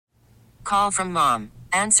call from mom.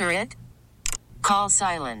 Answer it. Call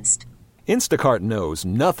silenced. Instacart knows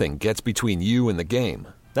nothing gets between you and the game.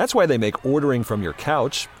 That's why they make ordering from your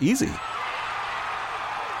couch easy.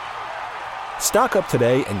 Stock up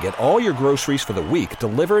today and get all your groceries for the week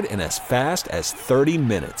delivered in as fast as 30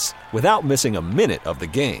 minutes without missing a minute of the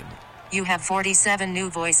game. You have 47 new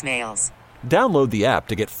voicemails. Download the app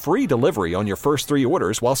to get free delivery on your first 3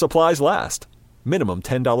 orders while supplies last. Minimum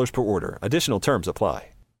 $10 per order. Additional terms apply.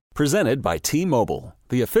 Presented by T-Mobile,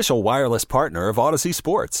 the official wireless partner of Odyssey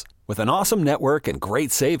Sports. With an awesome network and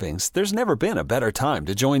great savings, there's never been a better time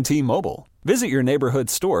to join T-Mobile. Visit your neighborhood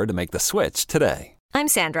store to make the switch today. I'm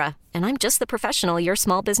Sandra, and I'm just the professional your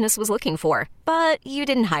small business was looking for. But you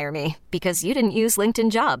didn't hire me because you didn't use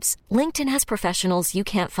LinkedIn Jobs. LinkedIn has professionals you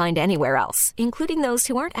can't find anywhere else, including those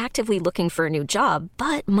who aren't actively looking for a new job,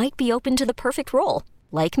 but might be open to the perfect role,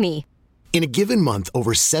 like me. In a given month,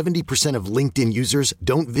 over 70% of LinkedIn users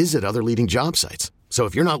don't visit other leading job sites. So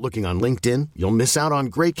if you're not looking on LinkedIn, you'll miss out on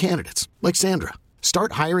great candidates like Sandra.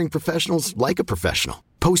 Start hiring professionals like a professional.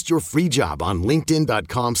 Post your free job on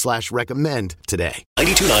linkedin.com/recommend today.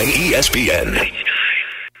 92.9 ESPN.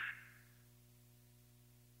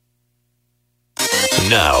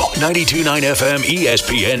 Now, 92.9 FM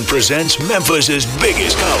ESPN presents Memphis'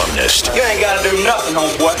 biggest columnist. You ain't got to do nothing,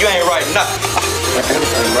 homeboy. You ain't writing nothing.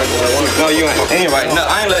 No, you ain't writing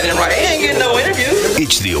nothing. I ain't letting him write. He ain't getting no interview.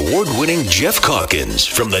 It's the award-winning Geoff Calkins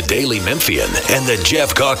from the Daily Memphian and the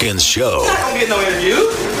Geoff Calkins Show. I don't get no interview.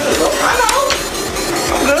 I know.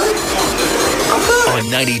 I'm good. On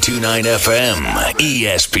 92.9 FM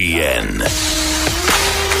ESPN.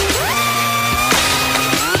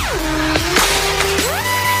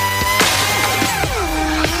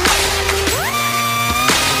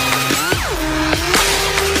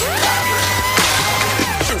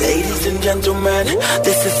 Ladies and gentlemen,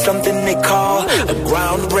 this is something they call a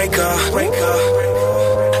groundbreaker.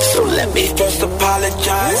 So let me first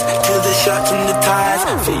apologize to the shots and the ties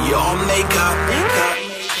for your makeup.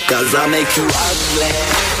 Cause I'll make you ugly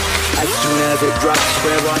as soon as it drops.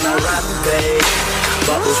 We're on a rampage,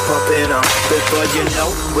 bubbles popping up before you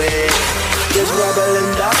know it. Just rubble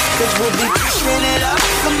and up, cause we'll be pushing it up.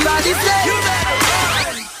 Somebody say you better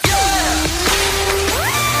run, yeah.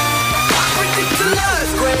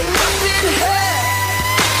 Ridiculous, great up in here,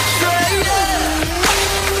 straight up.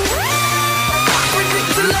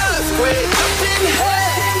 Ridiculous, great up in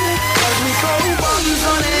here. Cause we throw bombs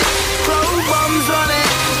on it, throw bombs on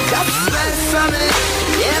it. That's less on it,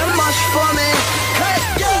 yeah, much for me. Hey,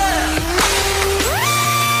 yeah.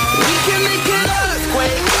 We can make an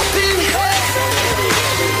earthquake up in here.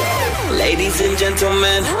 Ladies and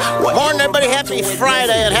gentlemen, morning, everybody. Happy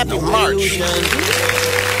Friday and happy March.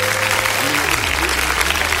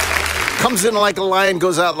 Comes in like a lion,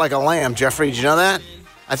 goes out like a lamb. Jeffrey, did you know that?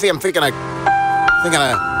 I'm thinking of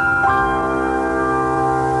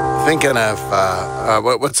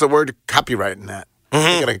what's the word? Copywriting that.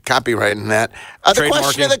 Thinking of copywriting that.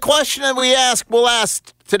 The question that we'll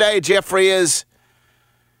ask today, Jeffrey, is: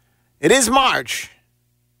 it is March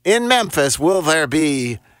in Memphis. Will there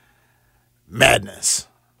be madness?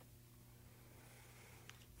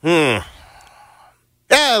 Yeah,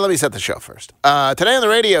 let me set the show first. Today on the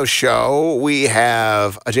radio show, we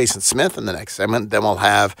have Jason Smith in the next segment. Then we'll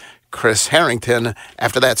have Chris Harrington.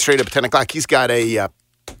 After that, straight up at 10 o'clock, he's got a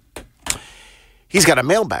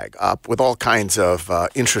mailbag up with all kinds of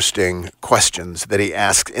interesting questions that he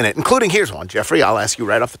asks in it, including, here's one, Jeffrey, I'll ask you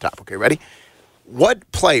right off the top. Okay, ready?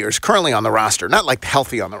 What players currently on the roster, not like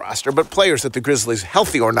healthy on the roster, but players that the Grizzlies,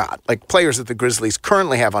 healthy or not, like players that the Grizzlies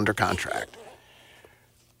currently have under contract,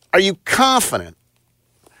 are you confident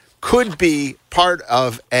could be part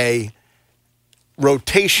of a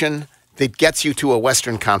rotation that gets you to a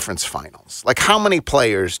Western Conference Finals? Like, how many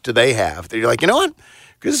players do they have that you're like, you know what?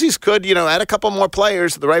 Grizzlies could, add a couple more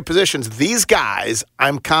players at the right positions. These guys,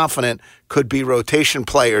 I'm confident, could be rotation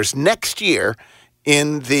players next year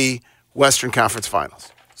in the Western Conference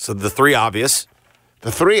Finals. So the three obvious.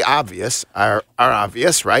 The three obvious are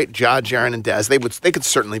obvious, right? Ja, Jaren, and Dez. They could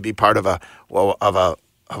certainly be part of a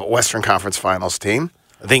Western Conference Finals team.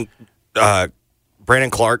 I think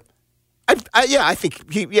Brandon Clark. I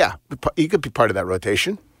think he could be part of that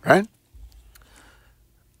rotation, right?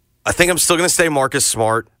 I think I'm still going to stay Marcus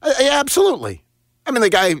Smart. Yeah, absolutely. I mean,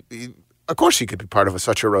 the guy, of course he could be part of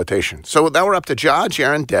such a rotation. So now we're up to Ja,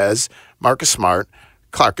 Jaren, Dez, Marcus Smart,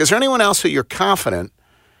 Clark. Is there anyone else who you're confident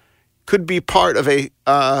could be part of a...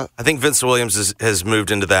 I think Vince Williams has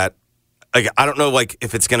moved into that. I don't know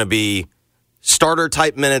if it's going to be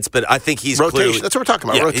starter-type minutes, but I think he's rotation. Clearly... That's what we're talking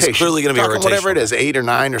about, rotation. He's clearly going to be a rotation. Whatever it is, 8 or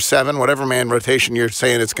 9 or 7, whatever man rotation you're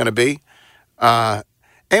saying it's going to be.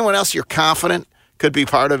 Anyone else you're confident could be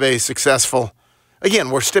part of a successful? Again,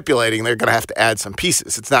 we're stipulating they're going to have to add some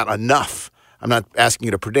pieces. It's not enough. I'm not asking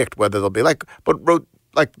you to predict whether they'll be like, but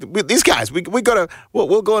these guys,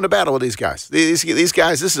 we'll go into battle with these guys. These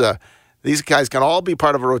guys, these guys can all be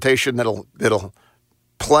part of a rotation that'll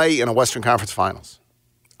play in a Western Conference Finals.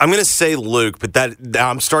 I'm going to say Luke, but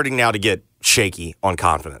I'm starting now to get shaky on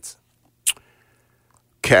confidence.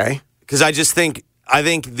 Okay. Because I think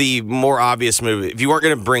the more obvious move, if you weren't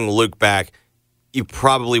going to bring Luke back, you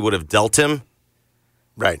probably would have dealt him.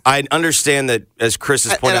 Right. I understand that, as Chris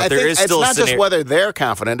has pointed out, there is still a it's not just whether they're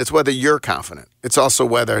confident, it's whether you're confident. It's also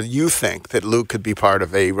whether you think that Luke could be part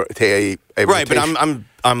of a rotation. Right, but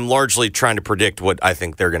I'm largely trying to predict what I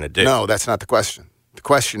think they're going to do. No, that's not the question. The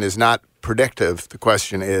question is not predictive. The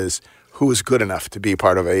question is who is good enough to be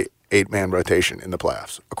part of a 8-man rotation in the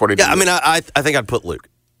playoffs, according to you. I mean, I think I'd put Luke.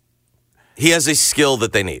 He has a skill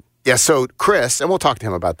that they need. Yeah, so Chris, and we'll talk to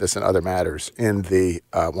him about this and other matters in the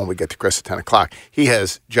when we get to Chris at 10 o'clock. He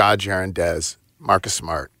has Ja, Jaron, Dez, Marcus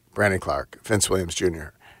Smart, Brandon Clark, Vince Williams Jr.,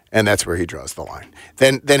 and that's where he draws the line.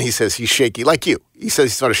 Then he says he's shaky, like you. He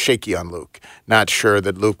says he's sort of shaky on Luke. Not sure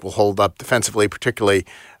that Luke will hold up defensively, particularly,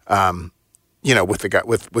 with the guy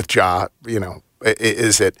with Ja.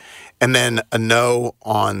 Is it? And then a no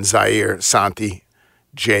on Zaire, Santi,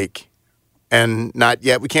 Jake. And not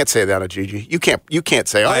yet. We can't say that on Gigi. You can't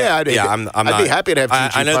say, I'd be happy to have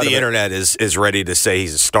Gigi. I know the internet is ready to say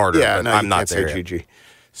he's a starter, but I'm not there yet. Gigi.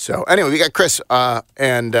 So anyway, we got Chris.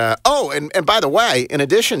 And by the way, in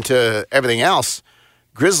addition to everything else,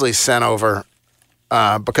 Grizzlies sent over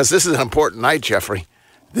because this is an important night, Jeffrey.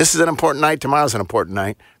 This is an important night. Tomorrow's an important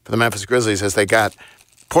night for the Memphis Grizzlies as they got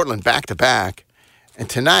Portland back-to-back. And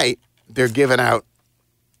tonight, they're giving out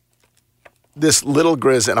this little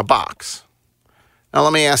Grizz in a box. Now,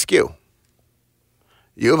 let me ask you.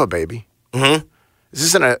 You have a baby. Mm-hmm.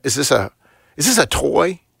 Is this a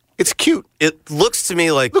toy? It's cute. It looks to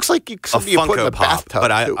me like something you put in the bathtub.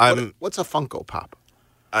 But what's a Funko Pop?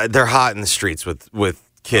 They're hot in the streets with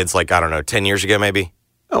kids like, I don't know, 10 years ago maybe.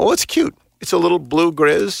 Oh, well, it's cute. It's a little blue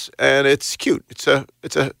Grizz, and it's cute. It's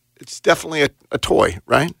definitely a toy,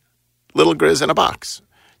 right? Little Grizz in a box.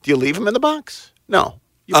 Do you leave them in the box? No.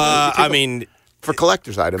 For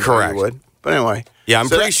collector's items, correct. You would. But anyway. Yeah, I'm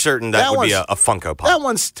pretty certain that would be a Funko Pop. That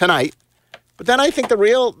one's tonight. But then I think the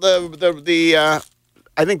real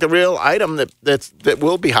item that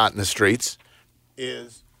will be hot in the streets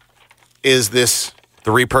is this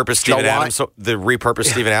the repurposed Steven Adams. The repurposed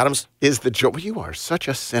Steven Adams is the Joe. You are such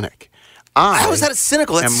a cynic. How is that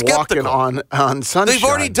cynical? That's skeptical. Walking on Sunshine.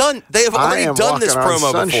 They have already done this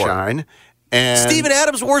promo Sunshine, before. And Steven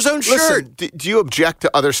Adams wore his own shirt. Do you object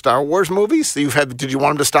to other Star Wars movies? Did you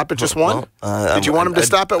want him to stop at just one? Did you want him to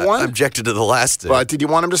stop at one? I objected to the last two. But did you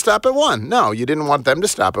want him to stop at one? No, you didn't want them to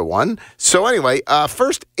stop at one. So anyway,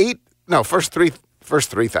 first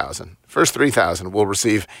 3,000 will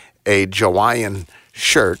receive a Hawaiian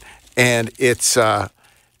shirt, and it's a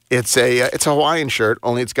Hawaiian shirt.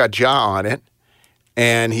 Only it's got Ja on it.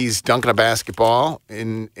 And he's dunking a basketball,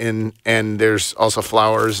 and there's also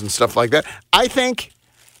flowers and stuff like that. I think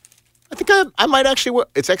I might actually.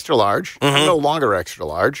 It's extra large. Mm-hmm. I'm no longer extra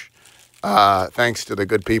large, thanks to the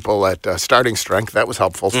good people at Starting Strength. That was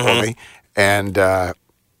helpful for me, and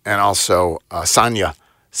also Sanya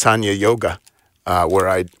Yoga, where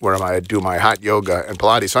I do my hot yoga and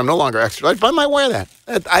Pilates. So I'm no longer extra large, but I might wear that.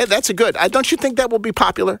 That's a good. Don't you think that will be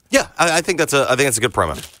popular? Yeah, I think that's a good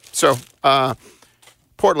promo. So.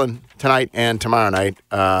 Portland tonight and tomorrow night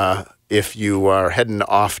if you are heading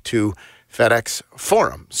off to FedEx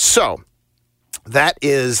Forum. So that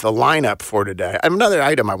is the lineup for today. Another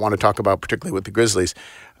item I want to talk about, particularly with the Grizzlies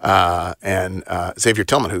and Xavier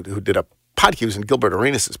Tillman, who did a podcast. He was in Gilbert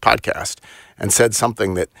Arenas' podcast and said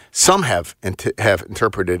something that some have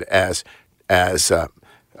interpreted as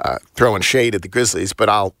throwing shade at the Grizzlies,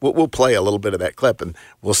 but we'll play a little bit of that clip, and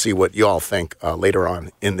we'll see what you all think later on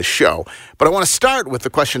in the show. But I want to start with the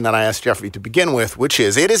question that I asked Jeffrey to begin with, which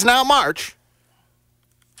is, it is now March.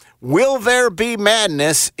 Will there be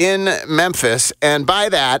madness in Memphis? And by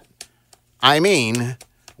that, I mean,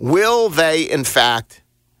 will they, in fact,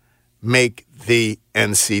 make the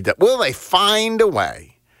NCAA? Will they find a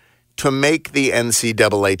way to make the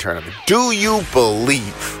NCAA tournament? Do you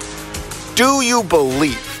believe,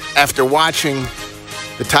 after watching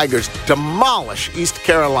the Tigers demolish East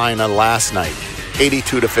Carolina last night,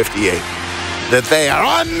 82-58, that they are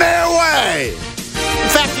on their way? In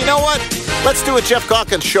fact, you know what? Let's do a Geoff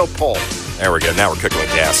Calkins show poll. There we go. Now we're cooking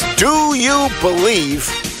with gas. Do you believe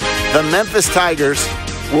the Memphis Tigers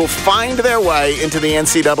will find their way into the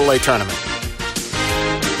NCAA tournament?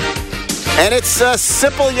 And it's a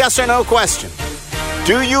simple yes or no question.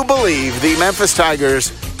 Do you believe the Memphis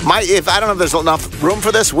Tigers might, I don't know if there's enough room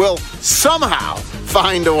for this, will somehow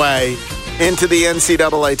find a way into the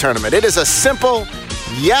NCAA tournament? It is a simple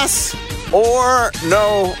yes or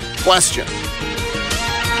no question.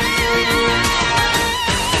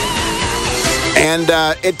 And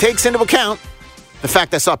it takes into account the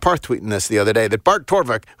fact I saw Parth tweeting this the other day, that Bart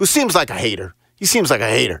Torvik, who seems like a hater, I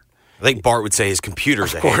think Bart would say his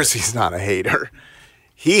computer's a hater. Of course he's not a hater.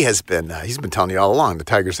 He's been telling you all along the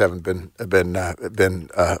Tigers haven't been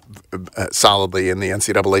solidly in the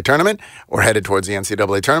NCAA tournament or headed towards the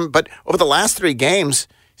NCAA tournament. But over the last 3 games,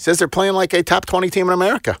 he says they're playing like a top 20 team in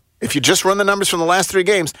America. If you just run the numbers from the last 3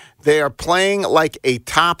 games, they are playing like a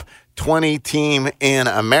top 20 team in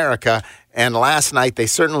America. And last night they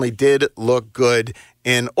certainly did look good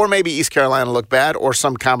or maybe East Carolina looked bad, or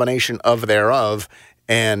some combination of thereof.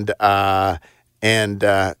 And the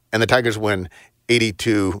Tigers win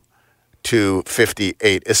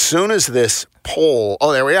 82-58. As soon as this poll,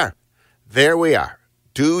 there we are.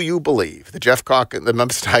 Do you believe the Geoff Calkins, the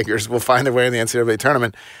Memphis Tigers will find their way in the NCAA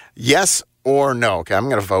tournament? Yes or no? Okay, I'm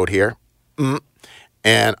going to vote here,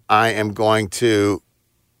 and I am going to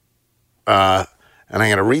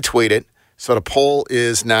retweet it. So the poll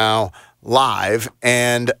is now live,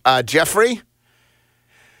 and Jeffrey.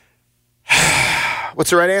 What's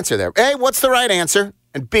the right answer there? A, what's the right answer?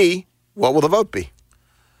 And B, what will the vote be?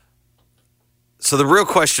 So the real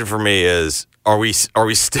question for me is, are we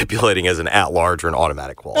stipulating as an at-large or an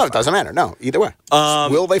automatic qualifier? No, it doesn't matter. No, either way.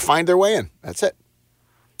 Will they find their way in? That's it.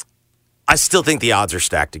 I still think the odds are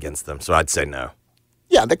stacked against them, so I'd say no.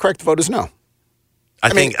 Yeah, the correct vote is no. I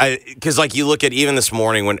think, because like you look at even this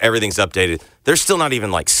morning when everything's updated, they're still not even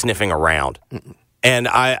like sniffing around. Mm-mm. And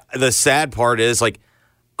the sad part is like,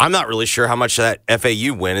 I'm not really sure how much that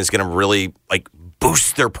FAU win is going to really like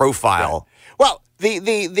boost their profile. Right. Well,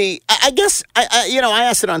 I guess I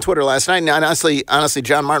asked it on Twitter last night, and honestly,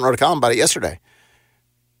 John Martin wrote a column about it yesterday.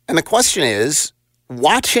 And the question is,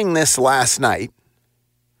 watching this last night,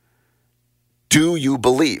 do you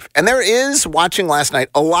believe? And there is, watching last night,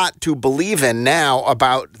 a lot to believe in now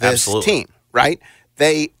about this team, right?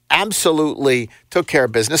 They absolutely took care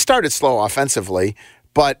of business, started slow offensively,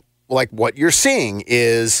 but like what you're seeing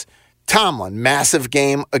is Tomlin, massive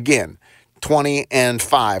game again,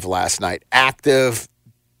 20-5 last night, active.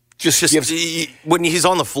 When he's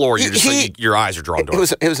on the floor, your eyes are drawn to him.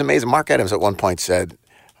 It was amazing. Mark Adams at one point said,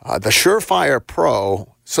 "The surefire pro."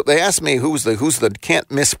 So they asked me who's the can't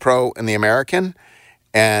miss pro in the American,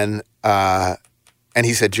 and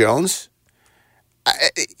he said Jones.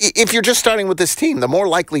 If you're just starting with this team, the more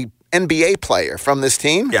likely NBA player from this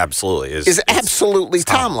team, absolutely is absolutely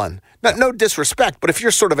Tomlin. No disrespect, but if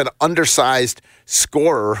you're sort of an undersized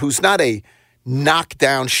scorer who's not a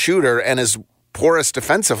knockdown shooter and is porous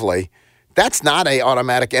defensively, that's not an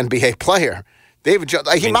automatic NBA player. David Jones,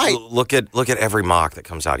 might look at every mock that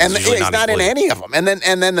comes out, and he's not in any of them. And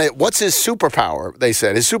then what's his superpower? They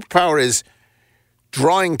said his superpower is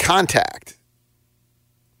drawing contact.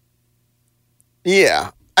 Yeah,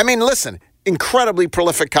 I mean, listen, incredibly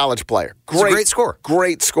prolific college player, great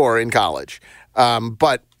scorer in college.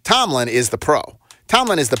 But Tomlin is the pro.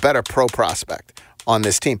 Tomlin is the better pro prospect on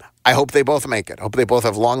this team. I hope they both make it. I hope they both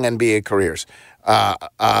have long NBA careers.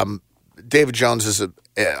 David Jones is a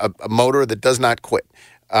motor that does not quit.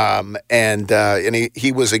 And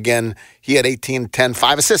he was, again, he had 18, 10,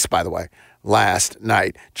 5 assists, by the way, last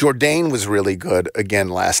night. Jourdain was really good again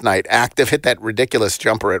last night. Active, hit that ridiculous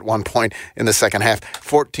jumper at one point in the second half.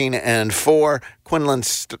 14-4.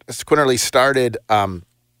 Quinterly started a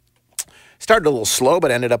little slow, but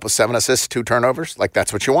ended up with 7 assists, 2 turnovers. Like,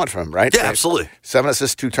 that's what you want from him, right? Yeah, absolutely. 7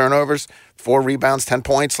 assists, 2 turnovers, 4 rebounds, 10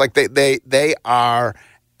 points. Like, they are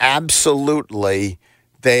absolutely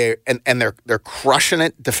they're crushing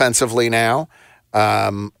it defensively now,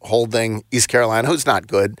 holding East Carolina, who's not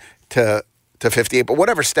good, to 58. But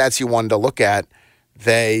whatever stats you wanted to look at,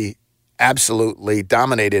 they absolutely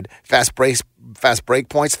dominated. Fast break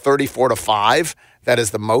points, 34-5. That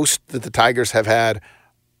is the most that the Tigers have had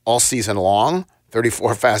all season long.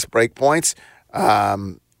 34 fast break points.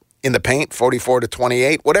 In the paint,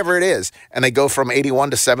 44-28, whatever it is. And they go from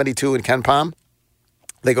 81-72 in Ken Pom.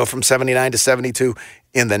 They go from 79-72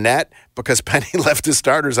 in the net because Penny left his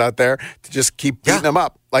starters out there to just keep beating them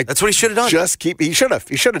up. Like, that's what he should have done. He should have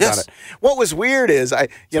done it. What was weird is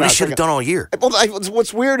he should have done all year. Well,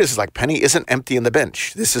 what's weird is like Penny isn't emptying the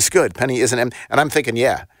bench. This is good. Penny isn't empty. And I'm thinking,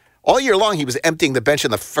 all year long he was emptying the bench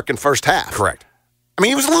in the freaking first half. Correct. I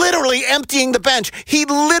mean, he was literally emptying the bench.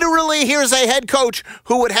 Here's a head coach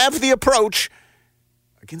who would have the approach.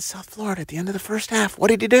 against South Florida at the end of the first half. What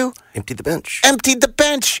did he do? Emptied the bench. Emptied the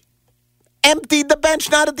bench. Emptied the bench,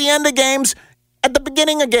 not at the end of games, at the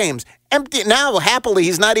beginning of games. Now, happily,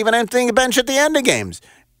 he's not even emptying the bench at the end of games.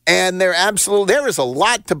 And there is a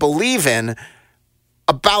lot to believe in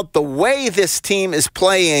about the way this team is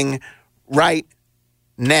playing right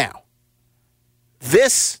now.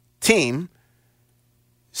 This team,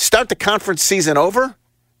 start the conference season over,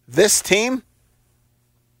 this team,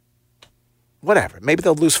 whatever. Maybe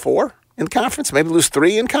they'll lose 4 in conference. Maybe lose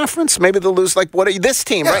 3 in conference. Maybe they'll lose this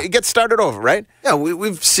team, right? It gets started over, right? Yeah,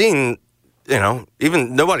 we've seen,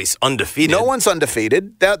 even nobody's undefeated. No one's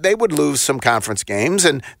undefeated. They would lose some conference games,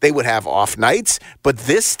 and they would have off nights. But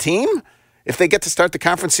this team, if they get to start the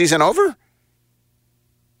conference season over,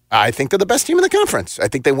 I think they're the best team in the conference. I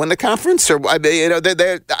think they win the conference. So if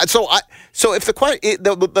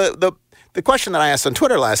the question that I asked on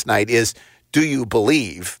Twitter last night is, do you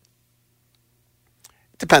believe?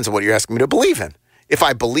 It depends on what you're asking me to believe in. If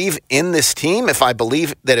I believe in this team, if I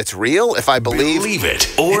believe that it's real, if I believe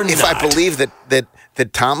it or if not. I believe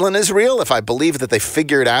that Tomlin is real, if I believe that they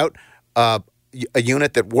figured out a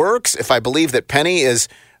unit that works, if I believe that Penny is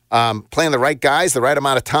playing the right guys the right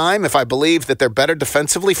amount of time, if I believe that they're better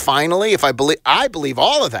defensively, finally, I believe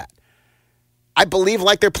all of that. I believe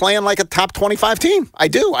like they're playing like a top 25 team. I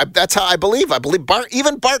do. That's how I believe. I believe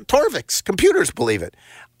even Bart Torvik's computers believe it.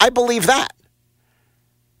 I believe that.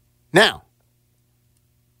 Now,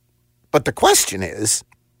 but the question is,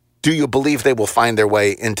 do you believe they will find their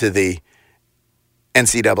way into the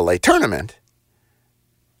NCAA tournament?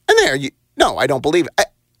 And no, I don't believe it.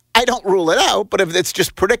 I don't rule it out, but if it's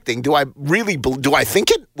just predicting, do I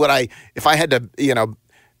think it? If I had to,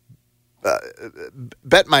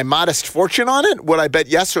 bet my modest fortune on it, would I bet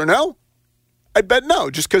yes or no? I'd bet no,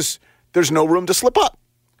 just because there's no room to slip up.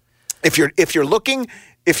 If you're looking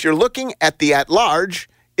at the at-large,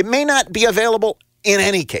 it may not be available in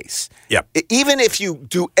any case. Yep. Even if you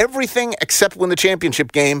do everything except win the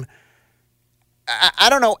championship game, I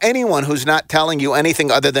don't know anyone who's not telling you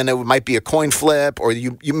anything other than it might be a coin flip or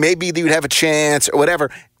you maybe you'd have a chance or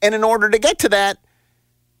whatever. And in order to get to that,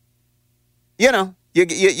 you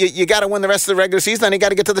got to win the rest of the regular season, then you got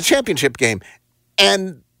to get to the championship game.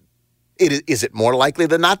 And is it more likely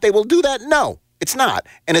than not they will do that? No, it's not.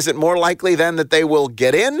 And is it more likely then that they will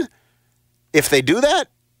get in if they do that?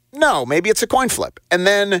 No, maybe it's a coin flip. And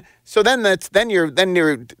then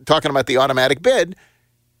you're talking about the automatic bid.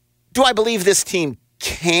 Do I believe this team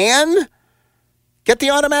can get the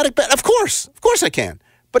automatic bid? Of course I can.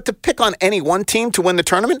 But to pick on any one team to win the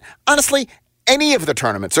tournament, honestly, any of the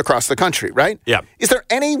tournaments across the country, right? Yeah. Is there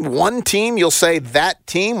any one team you'll say that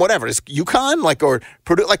team, whatever, is UConn, or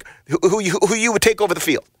Purdue, who you would take over the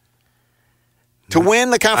field to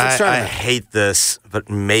win the conference tournament? I hate this, but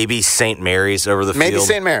maybe St. Mary's over the field. Maybe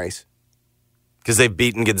St. Mary's. Because they've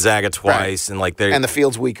beaten Gonzaga twice, right. and and the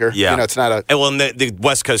field's weaker. Yeah, it's not a. And the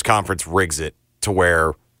West Coast Conference rigs it to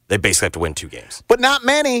where they basically have to win 2 games, but not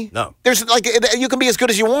many. No, there's you can be as good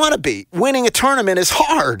as you want to be. Winning a tournament is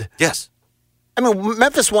hard. Yes, I mean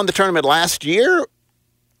Memphis won the tournament last year.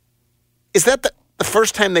 Is that the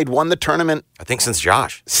first time they'd won the tournament? I think since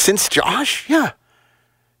Josh. Since Josh, yeah.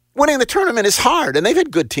 Winning the tournament is hard, and they've had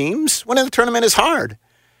good teams. Winning the tournament is hard.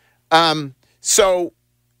 So.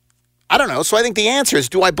 I don't know. So I think the answer is,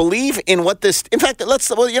 do I believe in what this... In fact,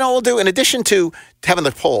 we'll do, in addition to having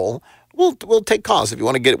the poll, we'll take calls if you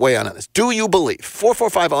want to get way on this. Do you believe?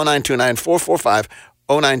 445-0929,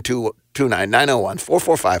 445-0929,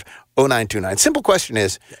 901-445-0929. Simple question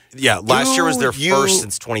is... Yeah, last year was their first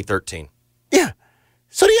since 2013. Yeah.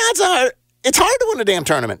 So the odds are, it's hard to win a damn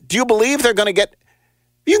tournament. Do you believe they're going to get...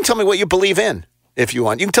 You can tell me what you believe in, if you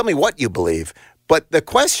want. You can tell me what you believe. But the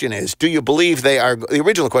question is, do you believe they are... The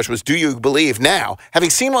original question was, do you believe now, having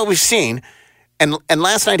seen what we've seen, and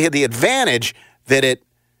last night had the advantage that it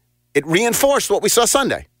reinforced what we saw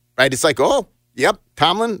Sunday, right? It's like, oh, yep,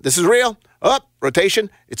 Tomlin, this is real. Oh, rotation,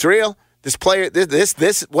 it's real. This player,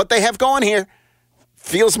 this, what they have going here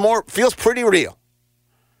feels pretty real.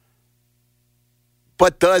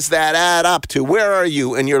 But does that add up to where are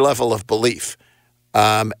you in your level of belief?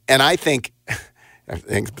 And I think,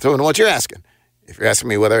 depending on what you're asking, if you're asking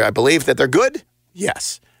me whether I believe that they're good,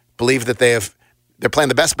 yes. Believe that they're playing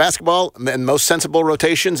the best basketball and most sensible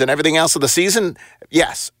rotations and everything else of the season,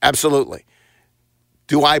 yes, absolutely.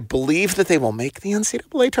 Do I believe that they will make the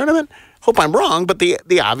NCAA tournament? Hope I'm wrong, but the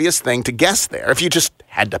obvious thing to guess there, if you just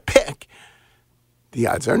had to pick, the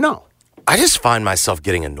odds are no. I just find myself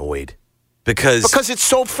getting annoyed because it's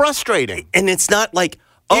so frustrating. And it's not like,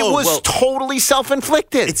 it was totally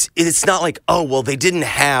self-inflicted. It's not like, they didn't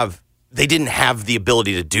have the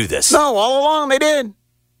ability to do this. No, all along they did.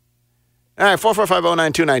 All right,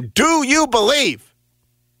 4450929. Do you believe?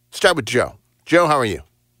 Start with Joe. Joe, how are you?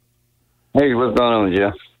 Hey, what's going on,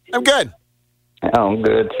 Jeff? I'm good. I'm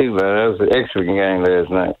good, too, man. That was an excellent game last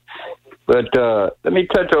night. But let me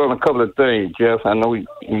touch on a couple of things, Jeff. I know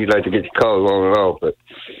you like to get your calls on and off, but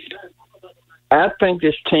I think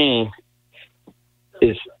this team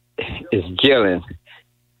is gelling.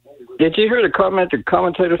 Did you hear the commentator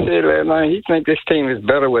said last night? He thinks this team is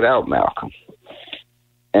better without Malcolm.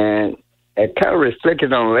 And it kind of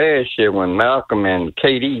reflected on last year when Malcolm and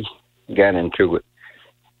KD got into it.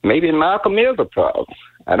 Maybe Malcolm is a problem.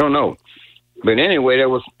 I don't know. But anyway, there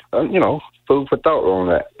was, food for thought on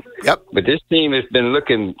that. Yep. But this team has been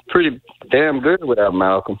looking pretty damn good without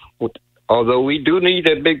Malcolm. Although we do need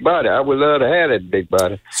that big body. I would love to have that big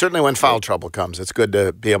body. Certainly when foul trouble comes, it's good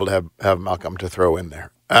to be able to have Malcolm to throw in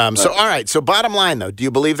there. So, all right. So, bottom line, though, do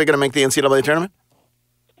you believe they're going to make the NCAA tournament?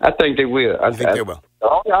 I think they will. I think they will. The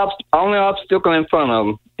only obstacle in front of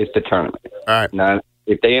them is the tournament. All right. Now,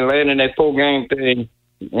 if they ain't landing that 4-game thing,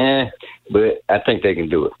 but I think they can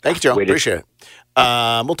do it. Thank you, Joe. Appreciate it.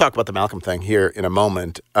 We'll talk about the Malcolm thing here in a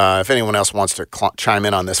moment. If anyone else wants to chime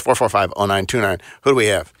in on this, 4450929. Who do we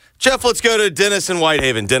have? Jeff, let's go to Dennis in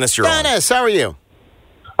Whitehaven. Dennis, you're on. Dennis, how are you?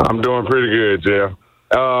 I'm doing pretty good, Jeff.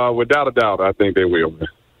 Without a doubt, I think they will.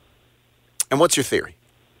 And what's your theory?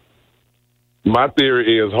 My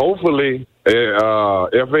theory is hopefully FAU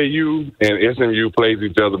and SMU plays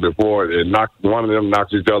each other before one of them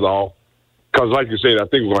knocks each other off. Because, like you said, I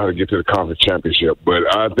think we're going to have to get to the conference championship. But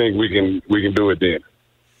I think we can do it then.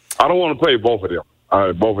 I don't want to play both of them.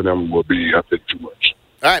 Both of them will be, I think, too much.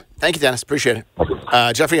 All right. Thank you, Dennis. Appreciate it.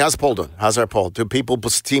 Jeffrey, how's the poll doing? How's our poll? Do people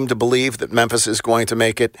seem to believe that Memphis is going to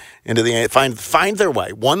make it into the find their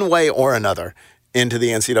way, one way or another, into the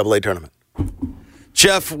NCAA tournament?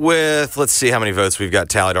 Jeff, let's see how many votes we've got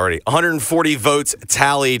tallied already. 140 votes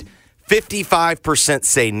tallied. 55%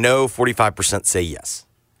 say no, 45% say yes.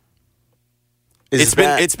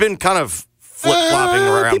 It's been kind of flip-flopping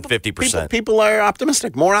around 50%. People are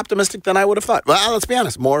optimistic, more optimistic than I would have thought. Well, let's be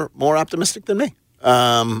honest, more optimistic than me.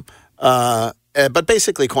 But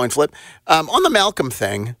basically, coin flip. On the Malcolm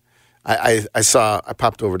thing, I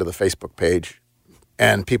popped over to the Facebook page,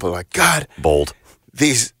 and people are like, God, bold.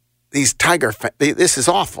 These Tiger fans, this is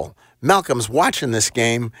awful. Malcolm's watching this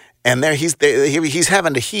game, and he's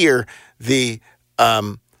having to hear the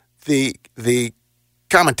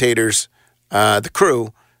commentators, the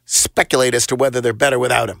crew, speculate as to whether they're better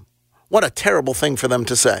without him. What a terrible thing for them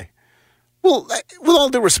to say. Well, with all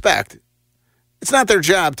due respect, it's not their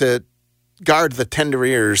job to guard the tender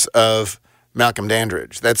ears of Malcolm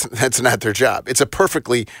Dandridge. That's not their job. It's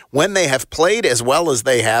when they have played as well as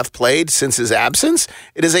they have played since his absence,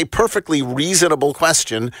 it is a perfectly reasonable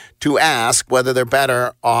question to ask whether they're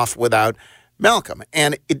better off without Malcolm.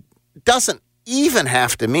 And it doesn't even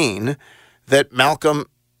have to mean that Malcolm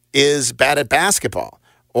is bad at basketball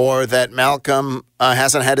or that Malcolm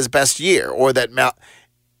hasn't had his best year or that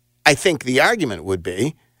I think the argument would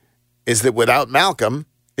be is that without Malcolm,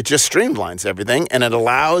 it just streamlines everything and it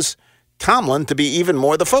allows Tomlin to be even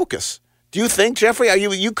more the focus. Do you think, Jeffrey?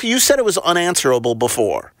 You said it was unanswerable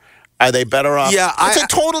before. Are they better off? Yeah, it's a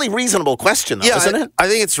totally reasonable question, though, isn't it? I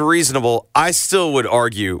think it's reasonable. I still would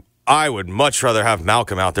argue I would much rather have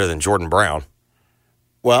Malcolm out there than Jordan Brown.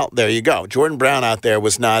 Well, there you go. Jordan Brown out there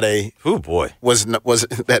was not a. Oh boy, was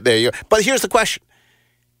that there you go. But here's the question: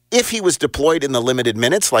 if he was deployed in the limited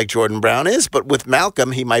minutes like Jordan Brown is, but with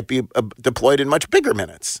Malcolm, he might be deployed in much bigger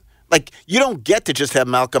minutes. Like, you don't get to just have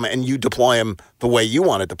Malcolm and you deploy him the way you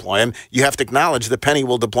want to deploy him. You have to acknowledge that Penny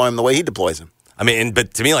will deploy him the way he deploys him. I mean,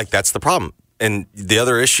 but to me, that's the problem. And the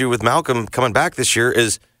other issue with Malcolm coming back this year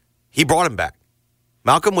is he brought him back.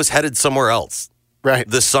 Malcolm was headed somewhere else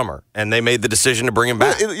this summer, and they made the decision to bring him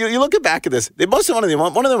back. Well, you look back at this. One of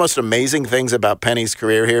the most amazing things about Penny's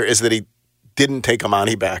career here is that he didn't take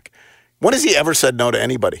Amani back. When has he ever said no to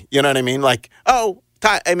anybody? You know what I mean?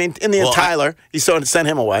 Tyler, he sent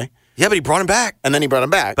him away. Yeah, but he brought him back. And then he brought him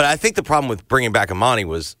back. But I think the problem with bringing back Amani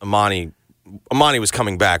was Amani was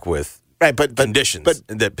coming back with conditions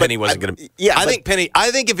that Penny wasn't going to. Yeah, I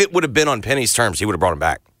think if it would have been on Penny's terms, he would have brought him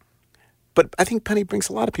back. But I think Penny brings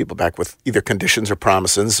a lot of people back with either conditions or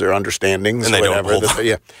promises or understandings and or whatever.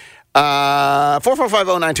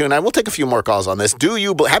 4450929. We'll take a few more calls on this.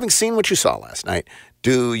 Having seen what you saw last night,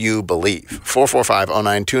 do you believe?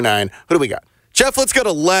 4450929. Who do we got? Jeff, let's go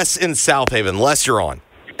to Les in South Haven. Les, you're on.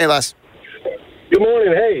 Hey, Les. Good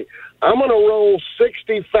morning. Hey, I'm going to roll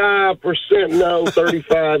 65% no,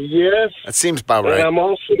 35 yes. That seems about right. And I'm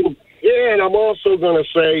also going to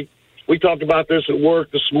say, we talked about this at work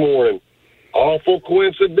this morning. Awful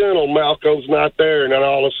coincidental, Malcolm's not there, and then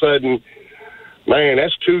all of a sudden Man,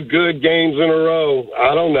 that's 2 good games in a row.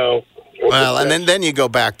 I don't know. Well, and then you go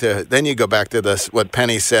back to this what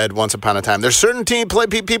Penny said once upon a time. There's certain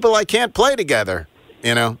people I can't play together.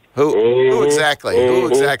 You know who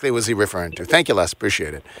exactly was he referring to? Thank you, Les.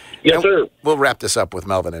 Appreciate it. Yes, sir. We'll wrap this up with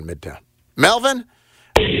Melvin in Midtown. Melvin.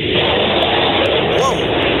 Whoa.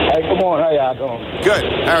 Hey, good morning. How y'all doing? Good.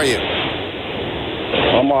 How are you?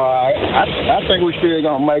 I'm all right. I think we still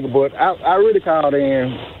gonna make it, but I really called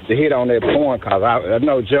in to hit on that point because I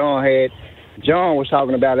know John was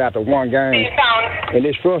talking about it after one game, and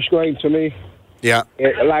it's frustrating to me. Yeah.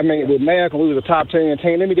 Like, man, with American, we was a top 10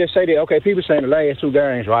 team. Let me just say that. Okay, people saying the last 2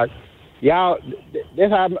 games, right? Y'all,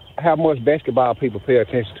 that's how much basketball people pay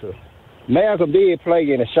attention to. Malcolm did play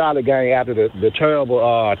in the Charlotte game after the terrible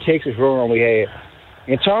Texas run we had.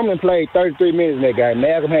 And Tomlin played 33 minutes in that game.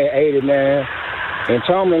 Malcolm had 89, and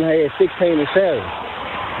Tomlin had 16 and 7.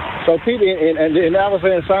 So people, and I was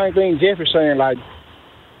saying the same thing Geoff is saying, like,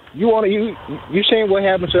 you seen what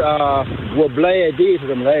happened to what Blair did to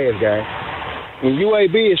them last game. When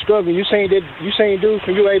UAB is struggling, you seen dudes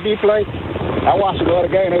from UAB play? I watched the other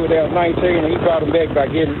game, they were down 19, and he brought them back by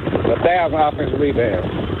getting 1,000 offensive rebounds.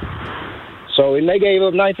 So, and they gave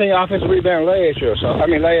up 19 offensive rebounds last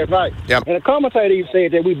night. Yep. And the commentator even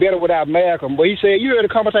said that we better without Malcolm. But he said, you heard the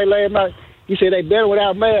commentator last night? He said they better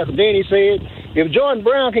without Malcolm. Then he said, if Jordan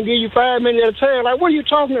Brown can give you 5 minutes at a time, like, what are you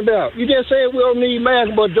talking about? You just said we don't need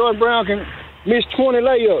Malcolm, but Jordan Brown can miss 20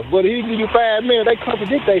 layups. But if he can give you 5 minutes, they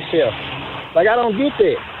contradict themselves. Like, I don't get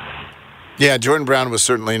that. Yeah, Jordan Brown was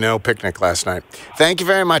certainly no picnic last night. Thank you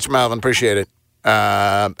very much, Melvin. Appreciate it.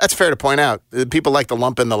 That's fair to point out. People like to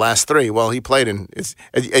lump in the last 3. Well, he played in,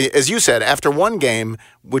 as you said, after one game,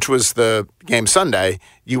 which was the game Sunday,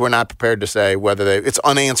 you were not prepared to say whether it's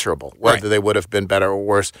unanswerable, whether they would have been better or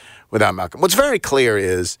worse without Malcolm. What's very clear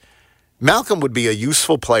is Malcolm would be a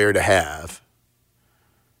useful player to have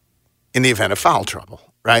in the event of foul trouble,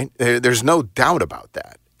 right? There's no doubt about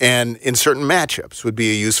that. And in certain matchups would be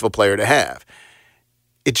a useful player to have.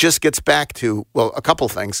 It just gets back to, well, a couple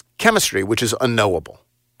things. Chemistry, which is unknowable,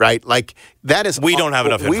 right? Like, that is... We don't have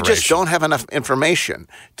enough information. We just don't have enough information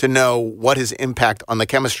to know what his impact on the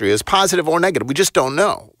chemistry is, positive or negative. We just don't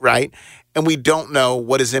know, right? And we don't know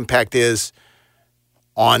what his impact is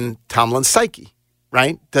on Tomlin's psyche,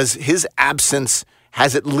 right? Does his absence,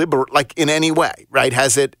 has it like in any way, right?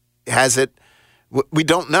 Has it... We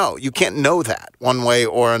don't know. You can't know that one way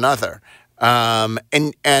or another. And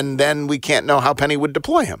then we can't know how Penny would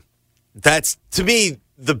deploy him. That's, to me,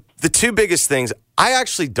 the 2 biggest things. I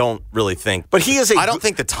actually don't really think. But he is I don't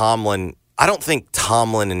think Tomlin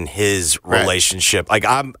and his relationship. Like,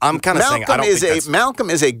 I'm kind of saying I don't think that's... Malcolm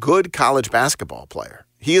is a good college basketball player.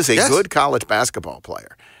 He is a good college basketball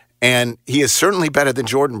player. And he is certainly better than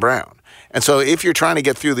Jordan Brown. And so if you're trying to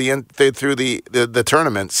get through the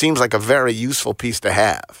tournament, seems like a very useful piece to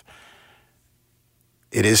have.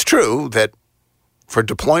 It is true that for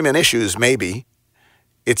deployment issues, maybe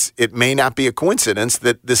it may not be a coincidence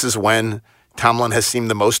that this is when Tomlin has seemed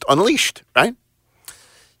the most unleashed, right?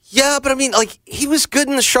 Yeah, but I mean, like, he was good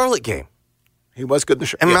in the Charlotte game. He was good in the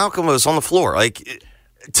Charlotte game. And Malcolm was on the floor. Like,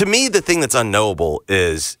 to me, the thing that's unknowable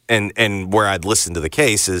is, and where I'd listen to the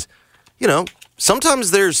case is, you know,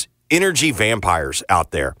 sometimes there's energy vampires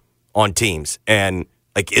out there on teams. And,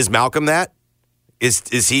 like, is Malcolm that?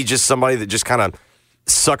 Is he just somebody that just kind of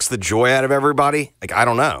sucks the joy out of everybody? Like, I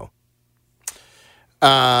don't know.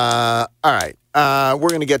 All right. We're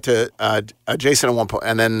going to get to Jason at one point,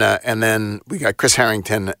 and then we got Chris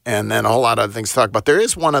Harrington, and then a whole lot of other things to talk about. There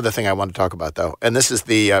is one other thing I want to talk about, though, and this is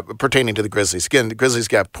the pertaining to the Grizzlies. Again, the Grizzlies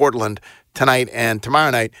got Portland tonight and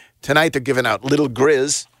tomorrow night. Tonight they're giving out Little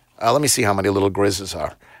Grizz. Let me see how many Little Grizzes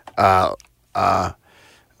are.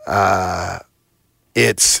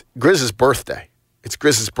 It's Grizz's birthday. It's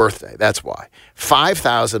Grizz's birthday. That's why.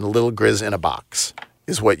 5,000 Little Grizz in a box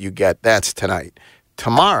is what you get. That's tonight.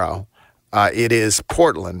 Tomorrow, it is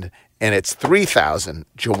Portland, and it's 3,000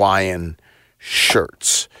 Hawaiian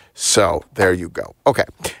shirts. So there you go. Okay.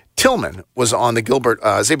 Tillman was on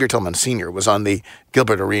the Xavier Tillman Sr. was on the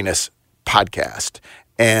Gilbert Arenas podcast.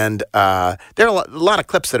 And there are a lot of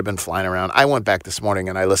clips that have been flying around. I went back this morning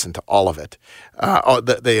and I listened to all of it,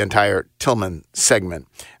 the entire Tillman segment.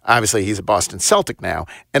 Obviously, he's a Boston Celtic now.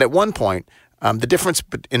 And at one point, the difference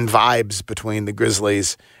in vibes between the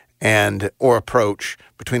Grizzlies or approach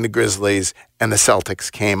between the Grizzlies and the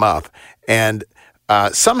Celtics came up. And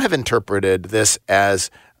some have interpreted this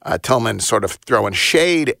as Tillman sort of throwing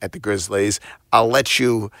shade at the Grizzlies. I'll let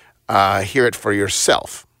you hear it for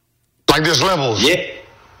yourself. Like there's levels. Yeah.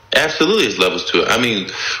 Absolutely, there's levels to it. I mean,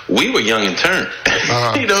 we were young and turned.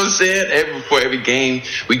 You know what I'm saying? Before every game,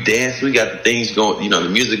 we danced. We got the things going, the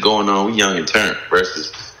music going on. We young and turned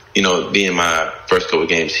versus, being my first couple of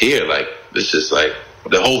games here. Like, it's just like,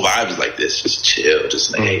 the whole vibe is like this. Just chill.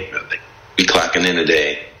 Just like, hey, man, like, we clocking in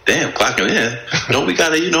today. Damn, clocking in. No, we got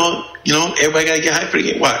to, everybody got to get hyped for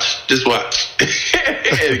the game. Watch. Just watch.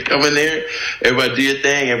 Come in there. Everybody do your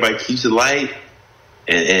thing. Everybody keeps it light.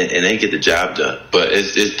 And they get the job done. But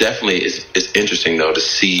it's definitely it's interesting though to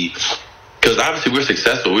see, because obviously we're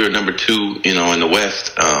successful. We were number 2, in the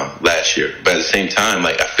West last year. But at the same time,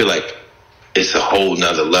 like I feel like it's a whole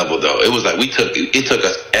nother level though. It was like it took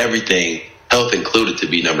us everything, health included, to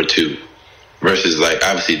be number 2. Versus like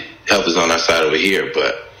obviously health is on our side over here,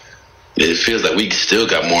 but it feels like we still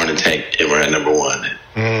got more in the tank and we're at number 1.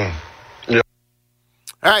 Yeah.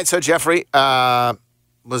 All right, so Jeffrey.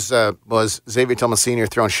 Was Xavier Tillman Sr.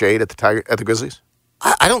 throwing shade at the Grizzlies?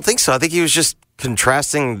 I don't think so. I think he was just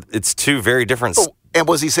contrasting its two very different. And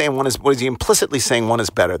was he saying was he implicitly saying one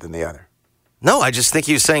is better than the other? No, I just think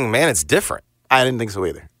he was saying, man, it's different. I didn't think so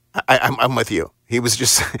either. I'm with you. He was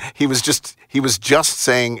just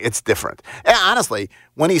saying it's different. And honestly,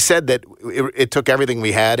 when he said that it took everything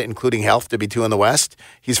we had, including health, to be 2 in the West,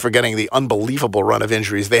 he's forgetting the unbelievable run of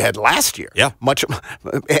injuries they had last year. Yeah, much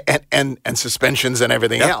and suspensions and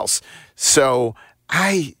everything else. So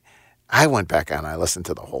I went back and I listened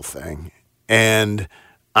to the whole thing, and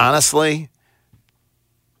honestly,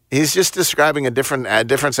 he's just describing a difference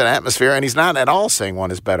in atmosphere, and he's not at all saying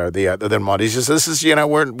one is better than one. He's just, this is,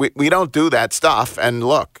 we don't do that stuff. And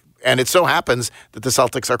look, and it so happens that the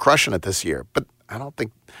Celtics are crushing it this year. But I don't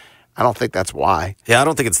think that's why. Yeah, I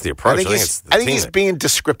don't think it's the approach. I think he's being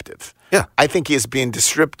descriptive. Yeah. I think he is being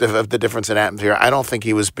descriptive of the difference in atmosphere. I don't think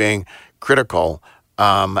he was being critical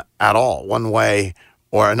at all, one way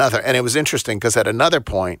or another. And it was interesting because at another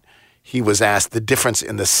point, he was asked the difference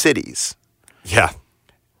in the cities. Yeah.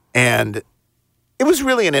 And it was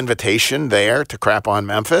really an invitation there to crap on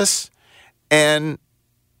Memphis, and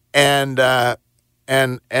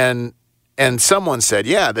someone said,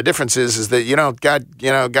 yeah, the difference is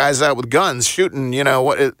that guys out with guns shooting,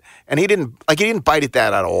 and he didn't bite at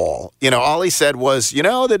that at all. All he said was,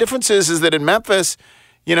 the difference is that in Memphis,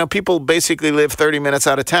 people basically live 30 minutes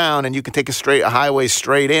out of town, and you can take a highway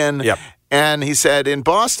straight in. Yep. And he said, in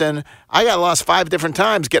Boston, I got lost 5 different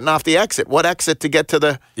times getting off the exit. What exit to get to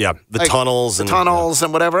the tunnels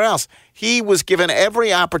and whatever else. He was given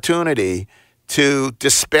every opportunity to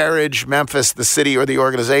disparage Memphis, the city, or the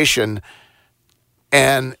organization.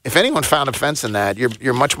 And if anyone found offense in that,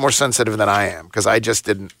 you're much more sensitive than I am, because I just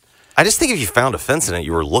didn't. I just think if you found offense in it,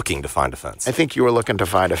 you were looking to find offense. I think you were looking to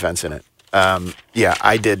find offense in it. Yeah,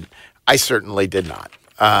 I did. I certainly did not.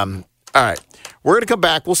 All right. We're going to come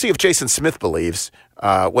back. We'll see if Jason Smith believes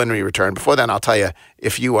when we return. Before then, I'll tell you,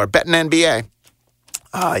 if you are betting NBA,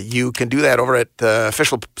 you can do that over at the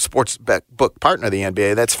official sports book partner of the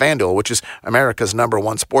NBA. That's FanDuel, which is America's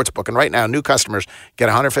 #1 sports book. And right now, new customers get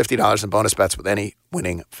 $150 in bonus bets with any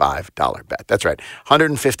winning $5 bet. That's right,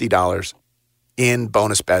 $150 in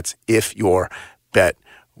bonus bets if your bet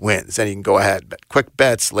wins. And you can go ahead, bet quick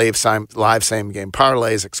bets, live same-game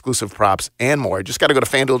parlays, exclusive props, and more. You just got to go to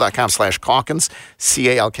FanDuel.com/Calkins,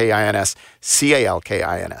 CALKINS,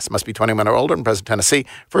 CALKINS. Must be 21 or older and present Tennessee.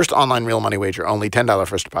 First online real money wager only. $10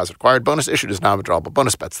 first deposit required. Bonus issued as non-withdrawable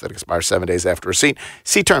bonus bets that expire 7 days after receipt.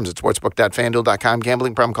 See terms at sportsbook.fanduel.com.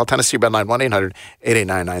 Gambling problem? Call Tennessee Redline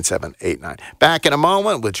 1-800-889-9789. Back in a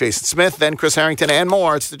moment with Jason Smith, then Chris Harrington, and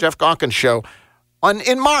more. It's the Geoff Calkins Show.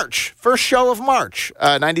 In March, first show of March,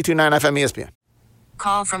 92.9 FM ESPN.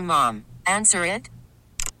 Call from mom. Answer it.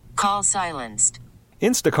 Call silenced.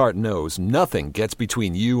 Instacart knows nothing gets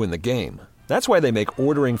between you and the game. That's why they make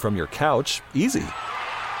ordering from your couch easy.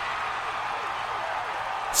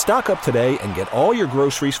 Stock up today and get all your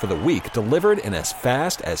groceries for the week delivered in as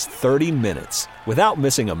fast as 30 minutes without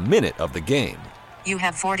missing a minute of the game. You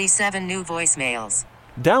have 47 new voicemails.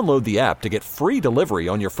 Download the app to get free delivery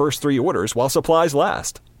on your first 3 orders while supplies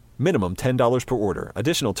last. Minimum $10 per order.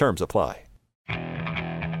 Additional terms apply.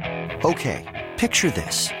 Okay, picture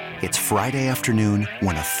this. It's Friday afternoon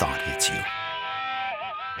when a thought hits you.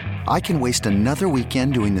 I can waste another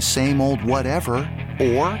weekend doing the same old whatever,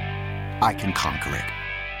 or I can conquer it.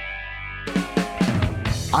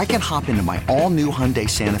 I can hop into my all-new Hyundai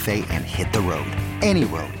Santa Fe and hit the road. Any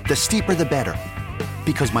road. The steeper, the better.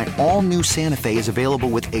 Because my all-new Santa Fe is available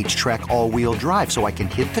with H-Track all-wheel drive, so I can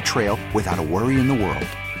hit the trail without a worry in the world.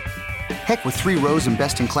 Heck, with 3 rows and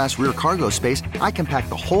best-in-class rear cargo space, I can pack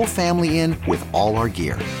the whole family in with all our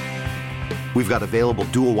gear. We've got available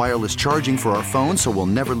dual wireless charging for our phones, so we'll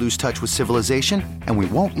never lose touch with civilization, and we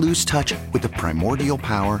won't lose touch with the primordial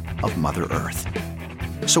power of Mother Earth.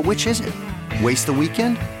 So which is it? Waste the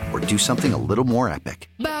weekend or do something a little more epic?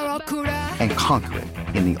 And conquer it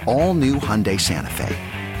in the all-new Hyundai Santa Fe.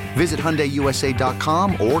 Visit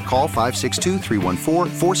HyundaiUSA.com or call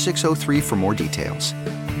 562-314-4603 for more details.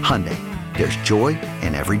 Hyundai, there's joy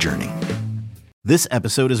in every journey. This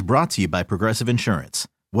episode is brought to you by Progressive Insurance.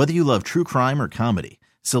 Whether you love true crime or comedy,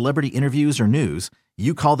 celebrity interviews or news,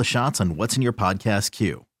 you call the shots on what's in your podcast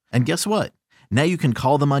queue. And guess what? Now you can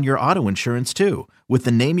call them on your auto insurance too with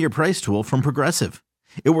the Name Your Price tool from Progressive.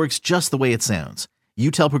 It works just the way it sounds. You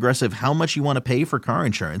tell Progressive how much you want to pay for car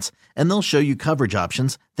insurance, and they'll show you coverage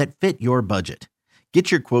options that fit your budget.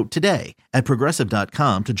 Get your quote today at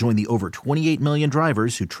Progressive.com to join the over 28 million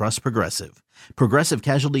drivers who trust Progressive. Progressive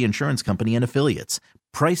Casualty Insurance Company and Affiliates.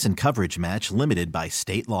 Price and coverage match limited by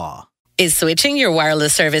state law. Is switching your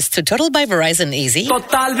wireless service to Total by Verizon easy?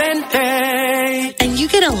 Totalmente. And you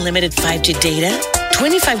get unlimited 5G data,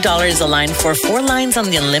 $25 a line for 4 lines on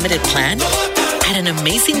the unlimited plan at an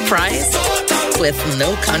amazing price with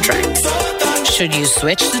no contracts. Should you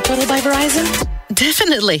switch to Total by Verizon?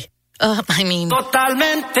 Definitely. Totalmente.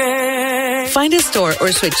 Find a store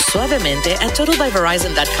or switch suavemente at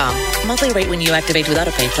totalbyverizon.com. Monthly rate when you activate with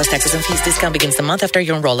autopay plus taxes and fees. Discount begins the month after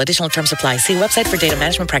you enroll. Additional terms apply. See website for data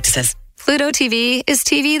management practices. Pluto TV is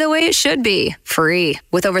TV the way it should be. Free.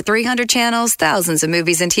 With over 300 channels, thousands of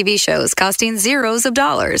movies and TV shows costing zeros of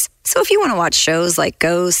dollars. So if you want to watch shows like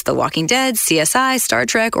Ghost, The Walking Dead, CSI, Star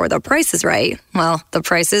Trek, or The Price is Right, well, The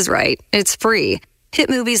Price is Right. It's free. Hit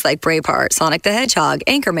movies like Braveheart, Sonic the Hedgehog,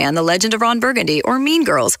 Anchorman, The Legend of Ron Burgundy, or Mean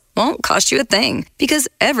Girls won't cost you a thing because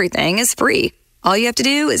everything is free. All you have to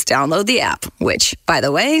do is download the app, which, by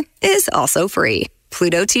the way, is also free.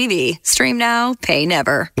 Pluto TV. Stream now, pay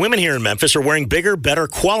never. Women here in Memphis are wearing bigger, better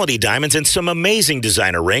quality diamonds and some amazing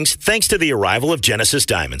designer rings thanks to the arrival of Genesis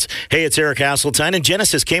Diamonds. Hey, it's Eric Hasseltine, and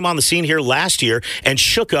Genesis came on the scene here last year and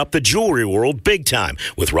shook up the jewelry world big time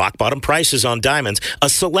with rock-bottom prices on diamonds, a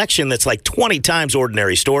selection that's like 20 times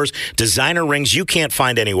ordinary stores, designer rings you can't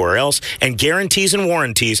find anywhere else, and guarantees and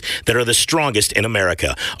warranties that are the strongest in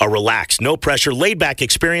America. A relaxed, no-pressure, laid-back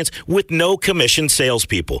experience with no commission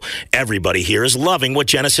salespeople. Everybody here is loving what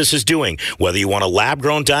Genesis is doing. Whether you want a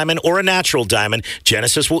lab-grown diamond or a natural diamond,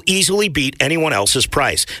 Genesis will easily beat anyone else's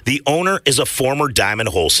price. The owner is a former diamond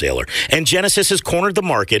wholesaler, and Genesis has cornered the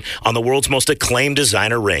market on the world's most acclaimed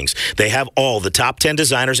designer rings. They have all the top 10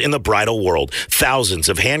 designers in the bridal world, thousands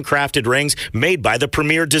of handcrafted rings made by the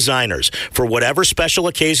premier designers. For whatever special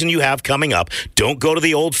occasion you have coming up, don't go to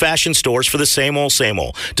the old-fashioned stores for the same old, same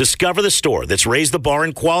old. Discover the store that's raised the bar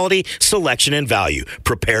in quality, selection, and value.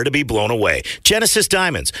 Prepare to be blown away. Genesis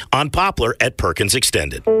Diamonds on Poplar at Perkins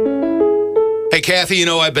Extended. Hey, Kathy, you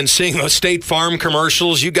know, I've been seeing those State Farm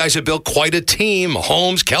commercials. You guys have built quite a team.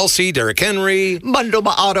 Mahomes, Kelsey, Derrick Henry. Bundle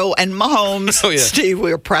my auto and Mahomes. Oh, yeah. Steve,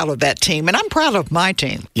 we're proud of that team, and I'm proud of my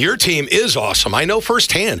team. Your team is awesome. I know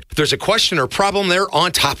firsthand. If there's a question or problem, they're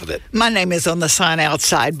on top of it. My name is on the sign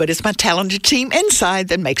outside, but it's my talented team inside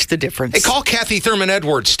that makes the difference. Hey, call Kathy Thurman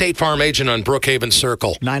Edwards, State Farm agent on Brookhaven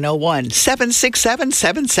Circle.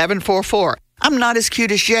 901-767-7744. I'm not as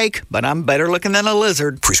cute as Jake, but I'm better looking than a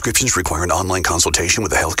lizard. Prescriptions require an online consultation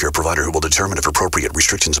with a healthcare provider who will determine if appropriate.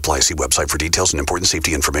 Restrictions apply. See website for details and important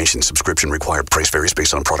safety information. Subscription required. Price varies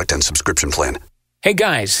based on product and subscription plan. Hey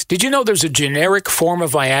guys, did you know there's a generic form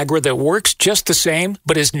of Viagra that works just the same,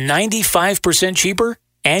 but is 95% cheaper?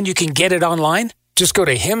 And you can get it online? Just go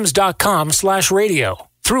to hims.com/radio.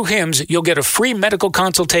 Through Hims, you'll get a free medical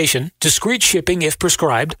consultation, discreet shipping if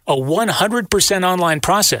prescribed, a 100% online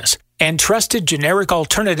process, and trusted generic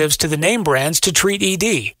alternatives to the name brands to treat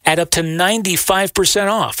ED at up to 95%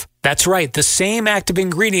 off. That's right, the same active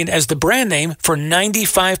ingredient as the brand name for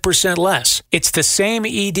 95% less. It's the same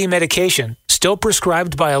ED medication, still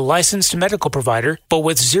prescribed by a licensed medical provider, but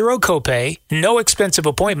with zero copay, no expensive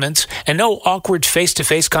appointments, and no awkward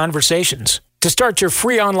face-to-face conversations. To start your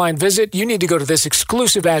free online visit, you need to go to this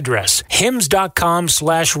exclusive address,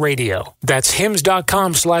 hims.com/radio. That's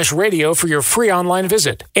hims.com/radio for your free online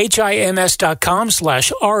visit.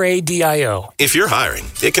 HIMS.com/RADIO. If you're hiring,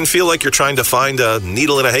 it can feel like you're trying to find a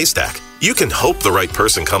needle in a haystack. You can hope the right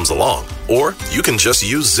person comes along, or you can just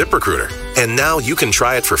use ZipRecruiter. And now you can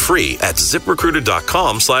try it for free at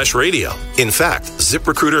ZipRecruiter.com/radio. In fact,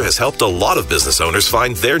 ZipRecruiter has helped a lot of business owners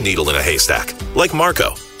find their needle in a haystack, like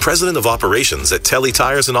Marco, president of operations at Telly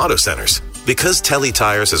Tires and Auto Centers. Because Telly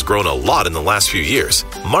Tires has grown a lot in the last few years,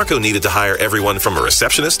 Marco needed to hire everyone from a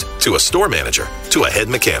receptionist to a store manager to a head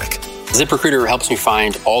mechanic. ZipRecruiter helps me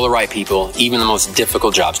find all the right people, even the most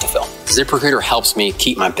difficult jobs to fill. ZipRecruiter helps me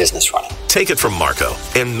keep my business running. Take it from Marco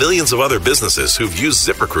and millions of other businesses who've used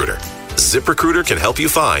ZipRecruiter. ZipRecruiter can help you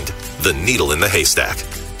find the needle in the haystack.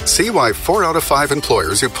 See why 4 out of 5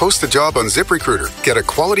 employers who post a job on ZipRecruiter get a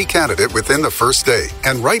quality candidate within the first day.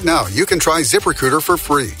 And right now, you can try ZipRecruiter for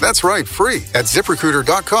free. That's right, free at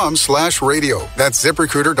ZipRecruiter.com/radio. That's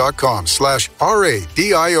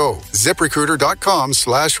ZipRecruiter.com/RADIO.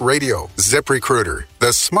 ZipRecruiter.com/radio. ZipRecruiter,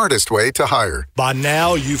 the smartest way to hire. By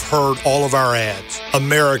now, you've heard all of our ads.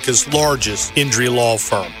 America's largest injury law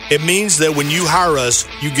firm. It means that when you hire us,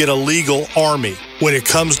 you get a legal army. When it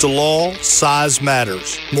comes to law, size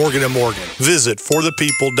matters. Morgan & Morgan. Visit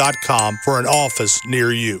forthepeople.com for an office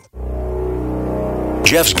near you.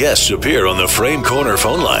 Geoff's guests appear on the Frame Corner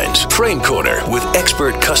phone lines. Frame Corner, with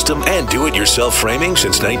expert custom and do-it-yourself framing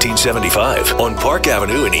since 1975 on Park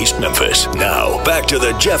Avenue in East Memphis. Now, back to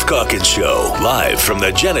the Geoff Calkins Show, live from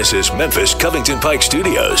the Genesis Memphis Covington Pike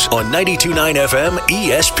Studios on 92.9 FM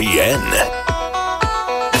ESPN.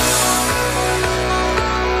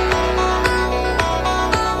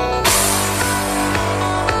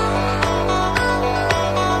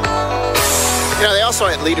 You know, they also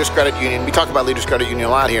at Leaders Credit Union, we talk about Leaders Credit Union a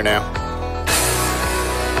lot here now,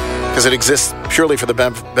 because it exists purely for the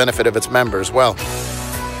benefit of its members. Well,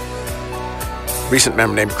 recent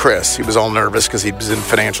member named Chris, he was all nervous because he was in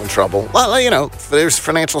financial trouble. Well, you know, there's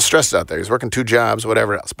financial stress out there. He's working 2 jobs,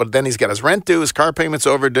 whatever else. But then he's got his rent due, his car payments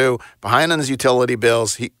overdue, behind on his utility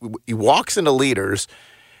bills. He walks into Leaders.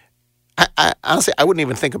 I honestly, I wouldn't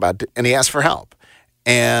even think about it, and he asked for help.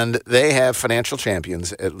 And they have financial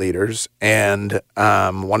champions at Leaders. And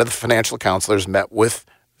one of the financial counselors met with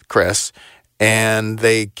Chris, and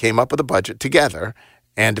they came up with a budget together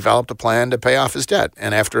and developed a plan to pay off his debt.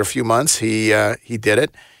 And after a few months, he did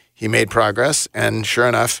it. He made progress. And sure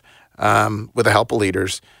enough, with the help of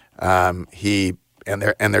Leaders, he and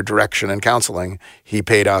their direction and counseling, he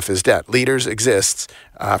paid off his debt. Leaders exists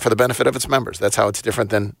for the benefit of its members. That's how it's different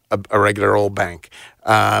than a regular old bank.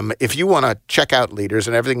 If you want to check out Leaders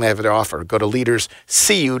and everything they have to offer, go to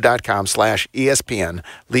leaderscu.com/ESPN,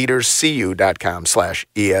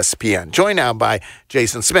 leaderscu.com/ESPN. Joined now by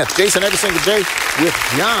Jason Smith. Jason, every single day with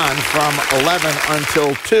John from 11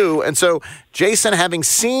 until 2. And so, Jason, having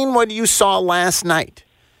seen what you saw last night,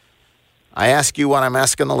 I ask you what I'm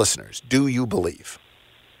asking the listeners. Do you believe?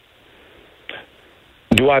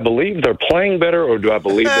 Do I believe they're playing better, or do I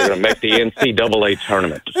believe they're going to make the NCAA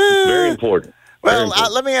tournament? Very important. Well,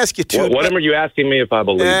 let me ask you two. What are you asking me if I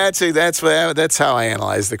believe? That's how I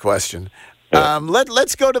analyze the question. Yeah.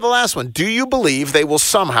 Let's go to the last one. Do you believe they will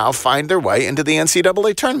somehow find their way into the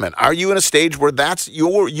NCAA tournament? Are you in a stage where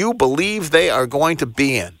you believe they are going to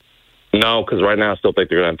be in? No, because right now I still think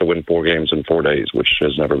they're going to have to win 4 games in 4 days, which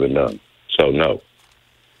has never been done. So, no.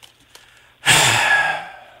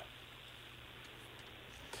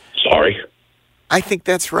 Sorry. I think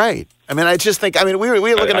that's right. I mean, I just think. I mean, we were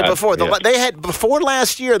looking at it before. They had before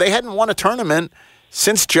last year. They hadn't won a tournament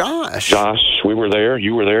since Josh. Josh, we were there.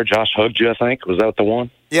 You were there. Josh hugged you, I think. Was that the one?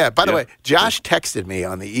 Yeah. By the way, Josh texted me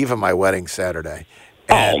on the eve of my wedding Saturday.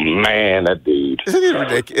 Oh man, that dude! Isn't he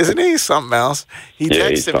ridiculous? Isn't he something else? He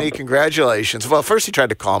texted me, "Congratulations." Well, first he tried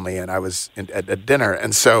to call me, and I was at dinner,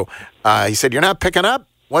 and so he said, "You're not picking up."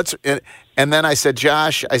 And then I said,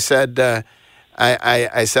 "Josh," I said,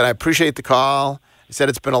 I said, "I appreciate the call." I said,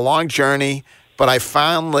 "It's been a long journey, but I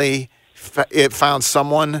finally found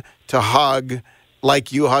someone to hug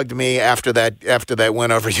like you hugged me after that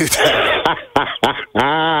win over Utah."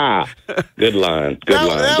 Good line.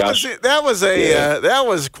 That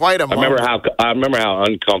was quite a moment. I remember how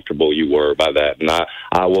uncomfortable you were by that, and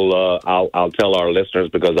I'll tell our listeners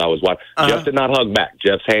because I was watching. Jeff did not hug back.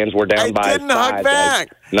 Jeff's hands were down by his side. I didn't hug back.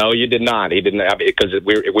 No, you did not. He didn't, because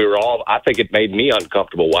we were all. I think it made me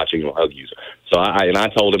uncomfortable watching him hug you. So I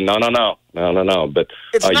told him no. But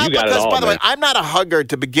it's not you got because, it all. By the way, I'm not a hugger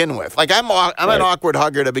to begin with. Like I'm an awkward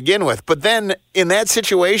hugger to begin with. But then in that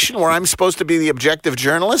situation where I'm supposed to be the objective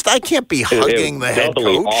journalist, I can't be hugging the head coach.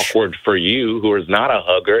 Doubly awkward for you, who is not a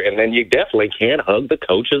hugger, and then you definitely can't hug the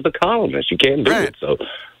coach as the columnist. You can't do it. So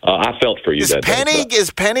I felt for you. Is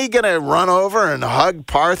Penny going to run over and hug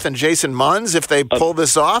Parth and Jason Munns if they pull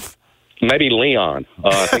this off? Maybe Leon.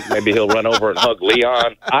 I think maybe he'll run over and hug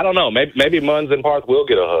Leon. I don't know. Maybe Munns and Parth will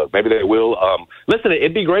get a hug. Maybe they will. Listen,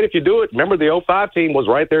 it'd be great if you do it. Remember, the 2005 team was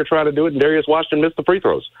right there trying to do it, and Darius Washington missed the free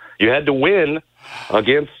throws. You had to win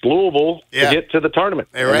against Louisville to get to the tournament.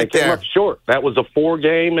 They're right they came there. up short. That was a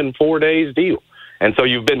 4-game in 4 days deal. And so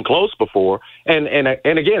you've been close before. And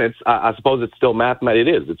again, I suppose it's still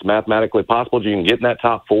It's mathematically possible you can get in that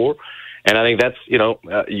top 4. And I think that's,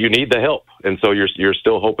 you need the help. And so you're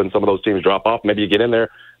still hoping some of those teams drop off. Maybe you get in there,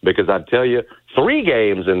 because I tell you, 3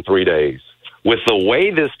 games in 3 days with the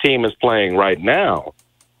way this team is playing right now.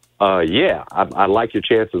 I like your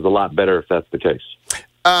chances a lot better if that's the case.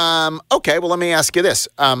 Okay, well, let me ask you this.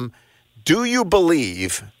 Do you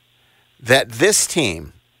believe that this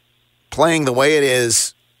team, playing the way it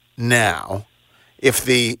is now, if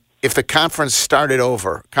the conference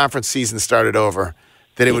season started over,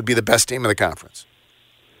 that it would be the best team in the conference?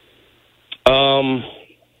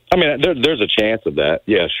 I mean, there's a chance of that.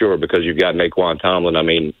 Yeah, sure, because you've got Naquan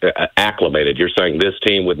Tomlin, acclimated. You're saying this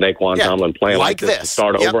team with Naquan Tomlin playing like this to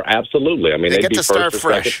start over? Absolutely. I mean, they'd get be to start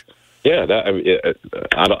fresh. Second. Yeah,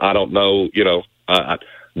 I don't know,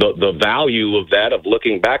 the value of that, of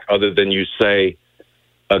looking back, other than you say,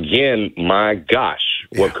 again, my gosh,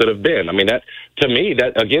 what could have been? I mean, that to me,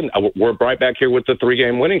 that again, we're right back here with the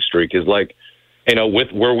 3-game winning streak is like,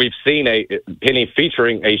 with where we've seen a Penny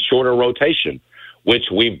featuring a shorter rotation, which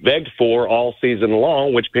we've begged for all season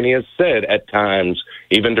long, which Penny has said at times,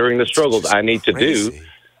 even during the struggles, I need to do.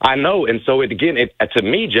 I know. And so to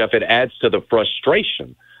me, Geoff, it adds to the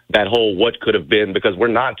frustration, that whole what could have been, because we're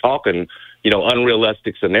not talking,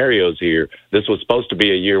 unrealistic scenarios here. This was supposed to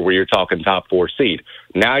be a year where you're talking top 4 seed.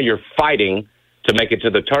 Now you're fighting to make it to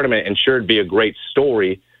the tournament, and sure, it'd be a great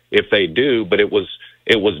story if they do, but it was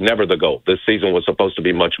never the goal. This season was supposed to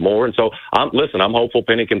be much more. And so, I'm hopeful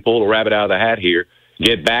Penny can pull a rabbit out of the hat here,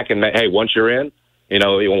 get back, and hey, once you're in,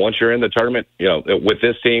 once you're in the tournament, with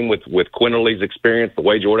this team, with Quinterly's experience, the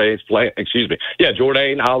way Jordane's playing,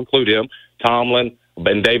 Jordan, I'll include him, Tomlin,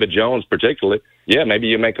 and David Jones particularly, maybe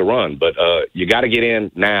you make a run. But you got to get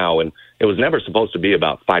in now, and it was never supposed to be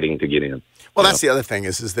about fighting to get in. Well, that's the other thing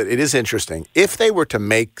is that it is interesting. If they were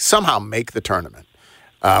to somehow make the tournament,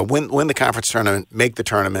 win the conference tournament, make the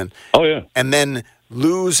tournament, and then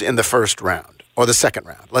lose in the first round or the second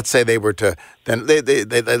round. Let's say they were to then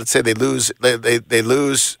let's say they lose. They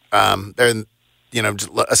lose. They're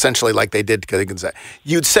essentially like they did to Gonzaga.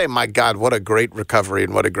 You'd say, my God, what a great recovery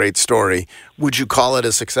and what a great story. Would you call it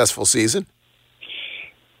a successful season?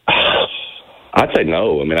 I'd say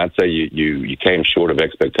no. I mean, I'd say you came short of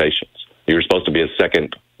expectations. You were supposed to be a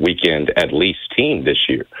second weekend at least team this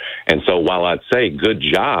year. And so while I'd say good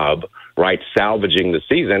job, right, salvaging the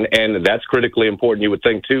season, and that's critically important, you would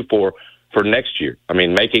think, too, for next year. I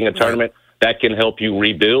mean, making a tournament, that can help you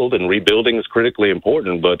rebuild, and rebuilding is critically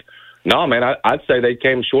important. But, no, man, I'd say they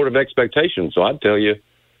came short of expectations. So I'd tell you,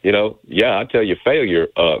 I'd tell you failure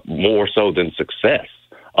more so than success.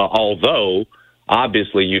 Although,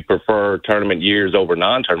 obviously, you'd prefer tournament years over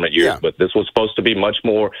non-tournament years, but this was supposed to be much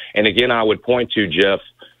more. And, again, I would point to, Geoff,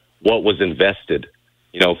 what was invested,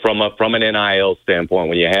 from an NIL standpoint.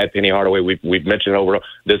 When you had Penny Hardaway, we've mentioned over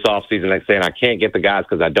this offseason, like saying, I can't get the guys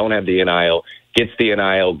because I don't have the NIL. Gets the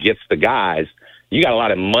NIL, gets the guys. You got a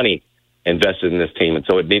lot of money invested in this team, and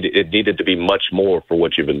so it needed to be much more for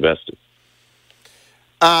what you've invested.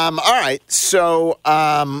 All right, so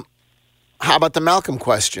how about the Malcolm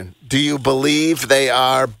question? Do you believe they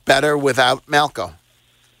are better without Malcolm?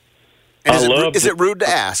 And is it rude to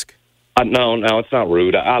ask? No, it's not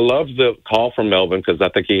rude. I love the call from Melvin because I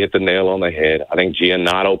think he hit the nail on the head. I think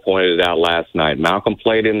Giannotto pointed it out last night. Malcolm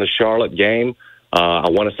played in the Charlotte game. I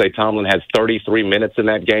want to say Tomlin had 33 minutes in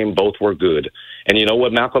that game. Both were good. And you know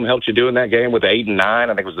what Malcolm helped you do in that game with 8 and 9?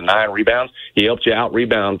 I think it was the 9 rebounds. He helped you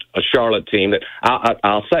out-rebound a Charlotte team that,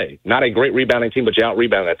 I'll say, not a great rebounding team, but you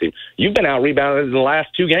out-rebounded that team. You've been out-rebounded in the last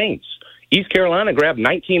 2 games. East Carolina grabbed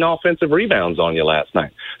 19 offensive rebounds on you last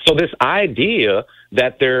night. So this idea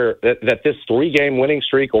that this 3-game winning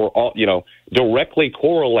streak directly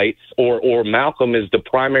correlates or Malcolm is the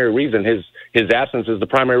primary reason, his absence is the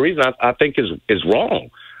primary reason, I think is wrong.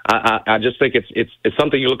 I just think it's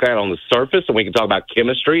something you look at on the surface, and we can talk about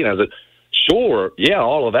chemistry and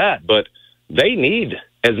all of that, but they need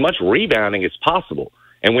as much rebounding as possible.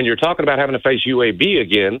 And when you're talking about having to face UAB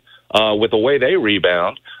again, with the way they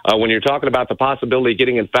rebound, when you're talking about the possibility of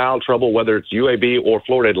getting in foul trouble, whether it's UAB or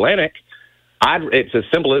Florida Atlantic, it's as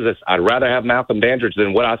simple as this. I'd rather have Malcolm Dandridge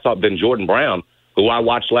than Jordan Brown, who I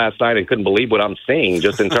watched last night and couldn't believe what I'm seeing.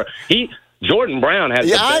 Jordan Brown has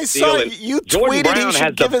the best deal. Jordan Brown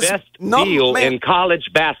has the best deal in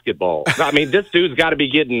college basketball. I mean, this dude's got to be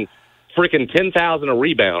getting freaking 10,000 a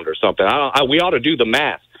rebound or something. We ought to do the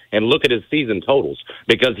math and look at his season totals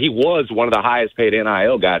because he was one of the highest paid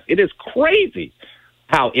NIL guys. It is crazy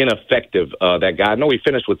how ineffective that guy. I know he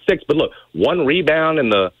finished with 6, but look, 1 rebound in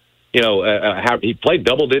the. How he played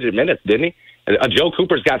double-digit minutes, didn't he? Joe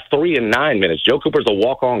Cooper's got 3 and 9 minutes. Joe Cooper's a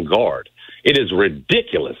walk-on guard. It is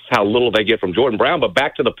ridiculous how little they get from Jordan Brown. But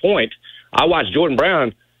back to the point, I watched Jordan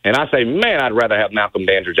Brown And I say, man, I'd rather have Malcolm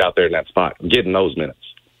Dandridge out there in that spot, getting those minutes.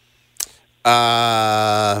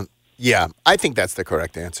 Yeah, I think that's the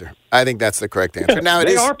correct answer. Now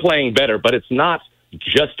they are playing better, but it's not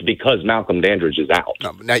just because Malcolm Dandridge is out.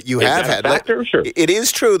 No, now you have had. Factor? Sure. It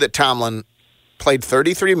is true that Tomlin played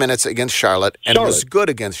 33 minutes against Charlotte and was good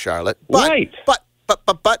against Charlotte. But,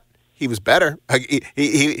 But he was better.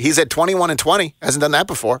 He's at 21-20. Hasn't done that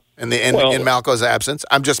before in Malco's absence.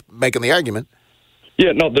 I'm just making the argument.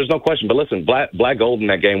 Yeah, no, there's no question. But listen, Black Gold in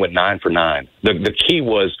that game went 9 for 9. The key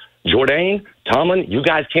was Jourdain, Tomlin, you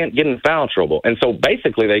guys can't get in foul trouble. And so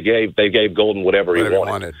basically they gave Golden whatever he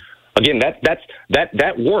wanted. Again,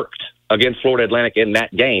 that worked against Florida Atlantic in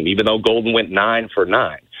that game, even though Golden went 9 for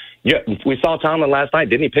 9. Yeah, we saw Tomlin last night.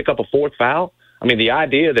 Didn't he pick up a 4th foul? I mean, the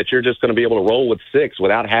idea that you're just going to be able to roll with 6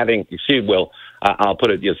 without having, I'll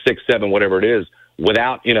put it 6, 7, whatever it is,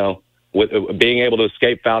 without, with being able to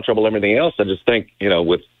escape foul trouble and everything else. I just think,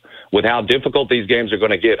 with how difficult these games are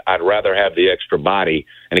going to get, I'd rather have the extra body.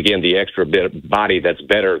 And again, the extra body that's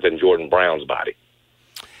better than Jordan Brown's body.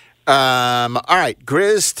 All right,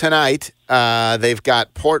 Grizz tonight. They've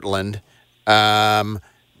got Portland.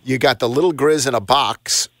 You got the little Grizz in a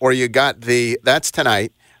box, or you got that's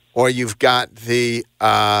tonight, or you've got the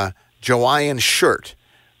Hawaiian shirt.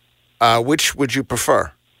 Which would you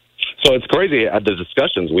prefer? So it's crazy, the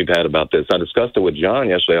discussions we've had about this. I discussed it with John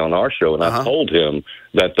yesterday on our show, and I told him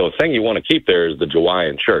that the thing you want to keep there is the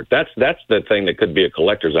Hawaiian shirt. That's the thing that could be a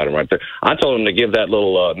collector's item right there. I told him to give that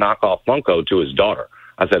little knockoff Funko to his daughter.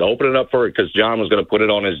 I said, open it up for it, because John was going to put it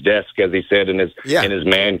on his desk, as he said, in his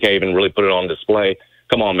man cave, and really put it on display.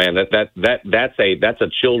 Come on, man, that's a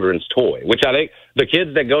children's toy, which I think the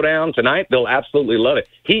kids that go down tonight, they'll absolutely love it.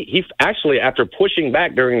 He actually, after pushing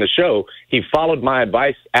back during the show, he followed my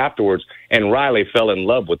advice afterwards, and Riley fell in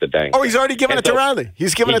love with the dang. Oh, he's already given it to Riley. He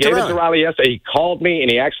gave it to Riley yesterday. He called me,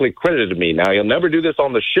 and he actually credited me. Now, he'll never do this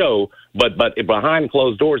on the show, but behind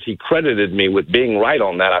closed doors, he credited me with being right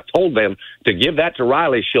on that. I told them to give that to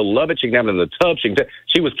Riley. She'll love it. She can have it in the tub.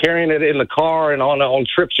 She was carrying it in the car and on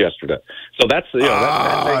trips yesterday. So that's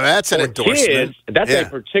that's an endorsement. Kids, that's a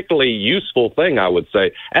particularly useful thing, I would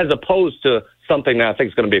say, as opposed to something that I think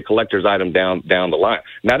is going to be a collector's item down the line.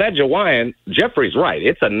 Now, that Hawaiian, Jeffrey's right.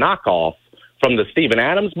 It's a knockoff from the Steven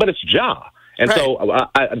Adams, but it's Ja. And so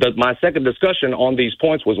my second discussion on these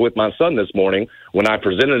points was with my son this morning when I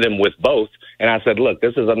presented him with both. And I said, look,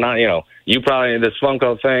 this is you probably, this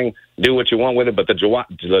Funko thing, do what you want with it, but the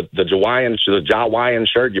Hawaiian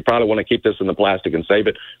shirt, you probably want to keep this in the plastic and save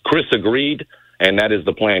it. Chris agreed, and that is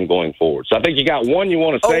the plan going forward. So I think you got one you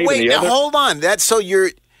want to save. Oh, wait, and the other. Hold on.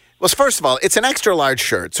 Well, first of all, it's an extra large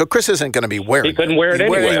shirt, so Chris isn't going to be wearing it. He couldn't wear it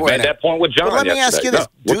anyway. I made that point with John. But let me ask you this.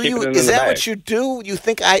 Is that what you do? You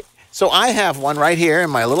think So I have one right here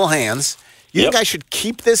in my little hands. You think I should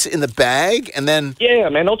keep this in the bag and then? Yeah,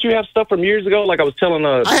 man. Don't you have stuff from years ago? Like I was telling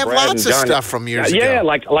I have Brad lots and of John, stuff from years ago. Yeah,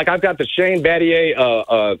 like I've got the Shane Battier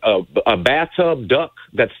a bathtub duck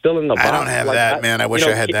that's still in the box. I don't have that, man. I wish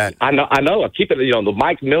I had that. I know. I keep it. The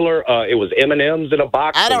Mike Miller. It was M&Ms in a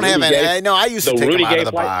box. I don't have any. No, I used to take them out of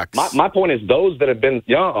the box. My point is those that have been.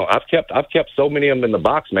 I've kept so many of them in the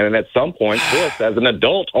box, man. And at some point, Chris, as an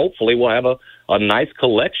adult, hopefully, will have a nice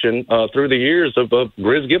collection through the years of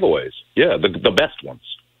Grizz giveaways. Yeah, the best ones.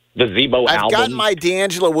 The Zebo album. I've got my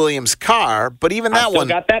D'Angelo Williams car, but even that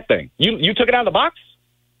one. I got that thing. You took it out of the box?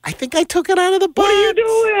 I think I took it out of the box. What are you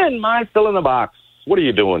doing? Mine's still in the box. What are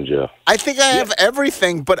you doing, Geoff? I think I have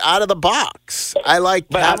everything but out of the box. I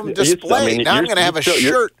have them displayed. Now I'm going to have a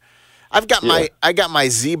shirt. I got my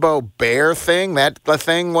Zebo Bear thing,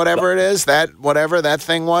 whatever it is, whatever that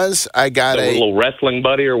thing was. I got a little wrestling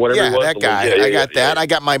buddy or whatever it was. That guy. I got that. I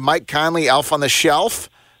got my Mike Conley Elf on the Shelf.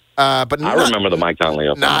 But I remember the Mike Conley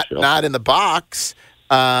Elf on the Shelf. Not in the box.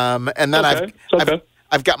 And then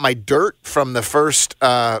I've got my dirt from the first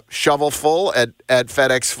shovelful at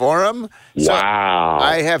FedEx Forum. So wow!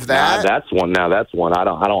 I have that. That's one. I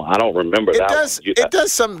don't remember that. It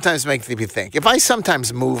does sometimes make me think. If I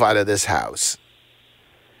sometimes move out of this house,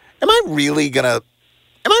 am I really gonna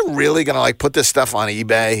like put this stuff on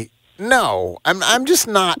eBay? No, I'm just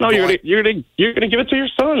not. No, you're gonna give it to your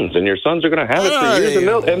sons, and your sons are gonna have it for years,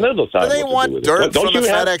 and they'll decide. Do they want dirt from the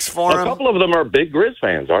FedEx Forum? A couple of them are big Grizz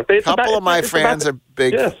fans, aren't they? A couple of my friends are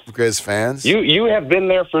big Grizz fans. You have been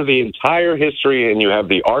there for the entire history, and you have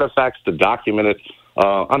the artifacts to document it.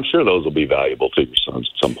 I'm sure those will be valuable to your sons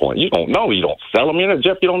at some point. You don't sell them.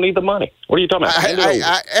 Geoff, you don't need the money. What are you talking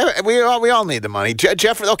about? We all need the money.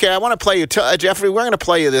 Jeffrey, okay, I want to play you. Jeffrey, we're going to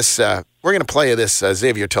play you this. We're going to play you this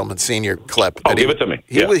Xavier Tillman Sr. clip. Oh, give it to me.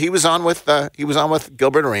 He was on with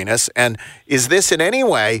Gilbert Arenas, and is this in any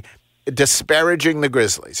way disparaging the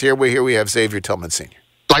Grizzlies. Here we have Xavier Tillman Sr.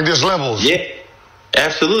 Like there's levels. Yeah,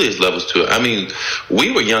 absolutely, there's levels to it. I mean,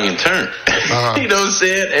 we were young and turned. You know what I'm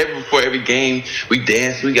saying? Before every game, we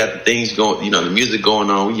danced. We got the things going. The music going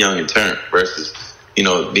on. We young and turned. Versus,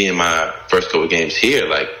 being my first couple of games here,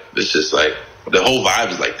 like it's just like the whole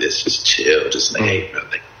vibe is like this, just chill, just like hey,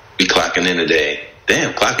 like, we clocking in today.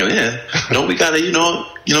 Damn, clocking in. No, we gotta,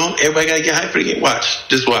 everybody gotta get hyped for the game.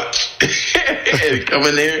 Just watch. Come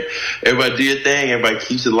in there, everybody do your thing. Everybody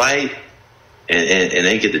keeps it light. And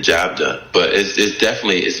they get the job done. But it's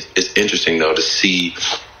definitely it's interesting though to see,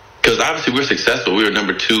 because obviously we're successful. We were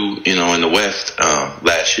number 2, in the West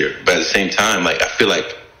last year. But at the same time, like I feel like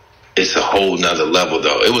it's a whole nother level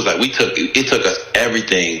though. It was like it took us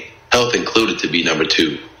everything, health included, to be number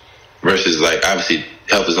 2. Versus like obviously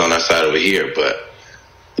health is on our side over here, but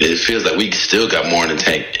it feels like we still got more in the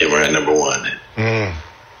tank and we're at number 1. Yeah.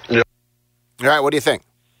 All right, what do you think?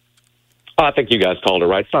 I think you guys called it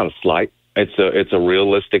right. It's not a slight. It's a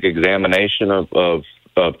realistic examination of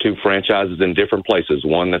two franchises in different places.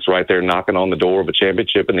 One that's right there knocking on the door of a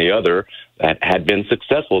championship, and the other that had been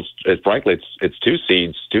successful. Frankly, it's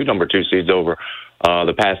two number 2 seeds over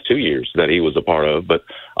the past 2 years that he was a part of. But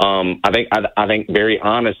I think very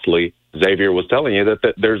honestly, Xavier was telling you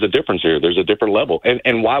that there's a difference here. There's a different level,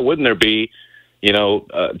 and why wouldn't there be?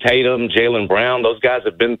 Tatum, Jaylen Brown, those guys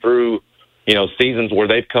have been through seasons where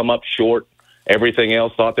they've come up short. Everything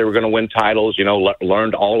else thought they were going to win titles,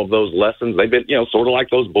 learned all of those lessons. They've been, sort of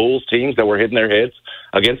like those Bulls teams that were hitting their heads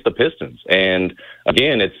against the Pistons. And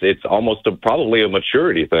again, it's almost probably a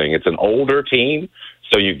maturity thing. It's an older team,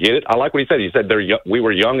 so you get it. I like what he said. He said we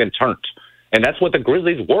were young and turned. And that's what the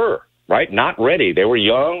Grizzlies were, right? Not ready. They were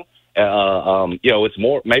young.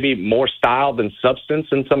 It's maybe more style than substance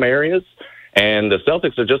in some areas. And the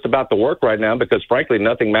Celtics are just about the work right now because, frankly,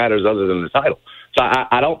 nothing matters other than the title. So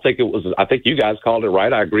I don't think it was – I think you guys called it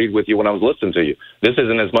right. I agreed with you when I was listening to you. This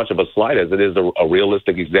isn't as much of a slight as it is a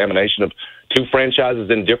realistic examination of two franchises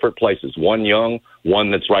in different places, one young,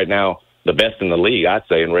 one that's right now the best in the league, I'd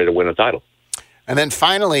say, and ready to win a title. And then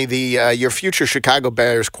finally, your future Chicago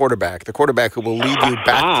Bears quarterback, the quarterback who will lead you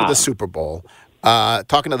back to the Super Bowl,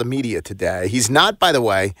 talking to the media today. He's not, by the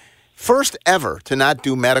way, first ever to not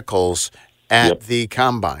do medicals at the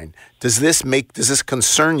Combine. Does this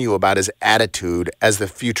concern you about his attitude as the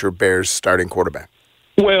future Bears starting quarterback?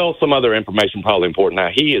 Well, some other information probably important. Now,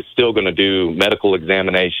 he is still going to do medical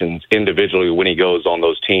examinations individually when he goes on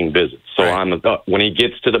those team visits. So when he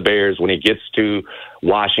gets to the Bears, when he gets to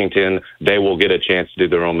Washington, they will get a chance to do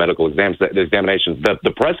their own medical examinations.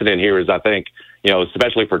 The precedent here is, I think,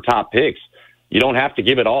 especially for top picks, you don't have to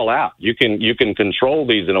give it all out. You can control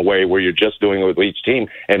these in a way where you're just doing it with each team,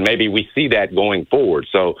 and maybe we see that going forward.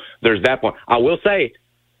 So there's that point. I will say,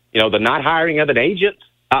 the not hiring of an agent,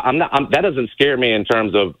 that doesn't scare me in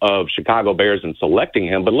terms of Chicago Bears and selecting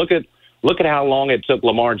him. But look at how long it took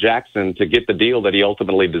Lamar Jackson to get the deal that he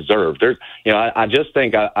ultimately deserved. I just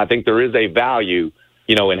think I think there is a value,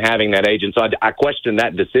 in having that agent. So I question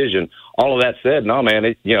that decision. All of that said, no,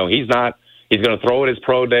 man, he's not. He's going to throw it his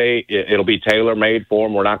pro day. It'll be tailor-made for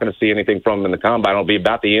him. We're not going to see anything from him in the Combine. It'll be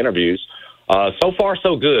about the interviews. So far,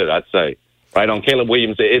 so good, I'd say. Right, on Caleb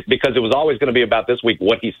Williams, because it was always going to be about this week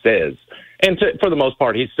what he says. And for the most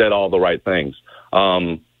part, he said all the right things.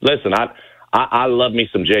 Listen, I love me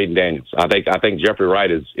some Jaden Daniels. I think Jeffrey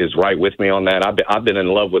Wright is right with me on that. I've been in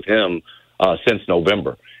love with him since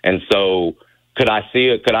November. And so could I see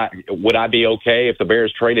it? Would I be okay if the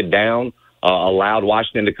Bears traded down, allowed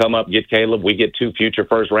Washington to come up, get Caleb, we get 2 future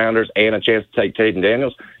first-rounders and a chance to take Jaden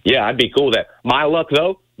Daniels? Yeah, I'd be cool with that. My luck,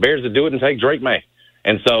 though, Bears would do it and take Drake May.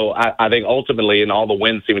 And so I think ultimately, and all the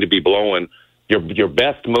winds seem to be blowing, your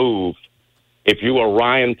best move, if you are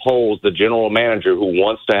Ryan Poles, the general manager who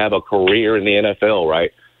wants to have a career in the NFL, right?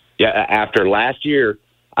 Yeah, after last year,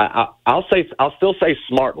 I'll still say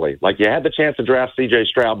smartly. Like, you had the chance to draft C.J.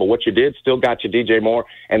 Stroud, but what you did still got you DJ Moore,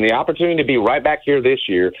 and the opportunity to be right back here this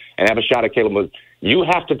year and have a shot at Caleb Williams. You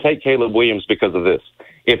have to take Caleb Williams because of this.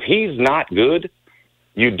 If he's not good,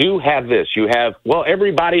 you do have this. You have,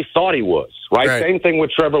 everybody thought he was, right? Same thing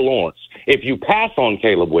with Trevor Lawrence. If you pass on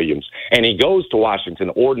Caleb Williams and he goes to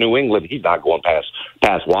Washington or New England, he's not going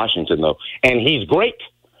past Washington, though, and he's great,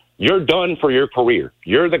 you're done for your career.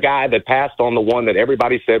 You're the guy that passed on the one that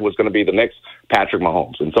everybody said was going to be the next Patrick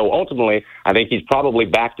Mahomes. And so ultimately, I think he's probably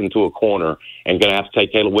backed into a corner and going to have to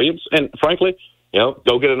take Caleb Williams. And frankly,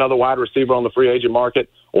 go get another wide receiver on the free agent market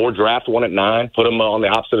or draft one at 9, put him on the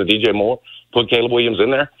opposite of DJ Moore, put Caleb Williams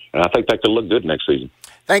in there, and I think that could look good next season.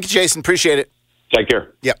 Thank you, Jason. Appreciate it. Take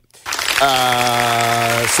care. Yep.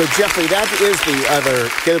 So, Jeffrey, that is the other.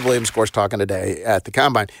 Caleb Williams, of course, talking today at the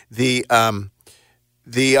Combine. The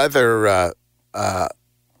other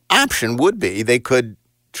option would be they could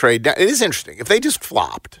trade down. It is interesting. If they just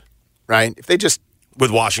flopped, right? If they just.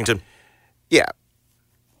 With Washington? Yeah.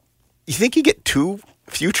 You think you get 2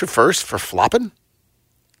 future firsts for flopping?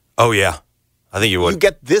 Oh, yeah. I think you would. You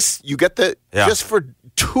get this. You get the. Yeah. Just for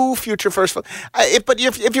 2 future firsts. But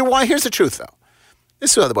if you want, here's the truth, though.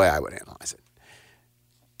 This is the way I would analyze it.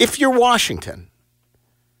 If you're Washington,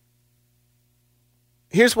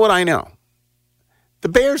 here's what I know. The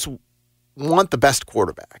Bears want the best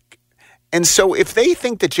quarterback. And so if they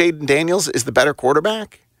think that Jaden Daniels is the better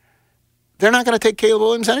quarterback, they're not going to take Caleb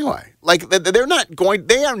Williams anyway. Like,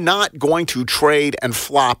 they are not going to trade and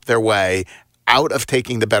flop their way out of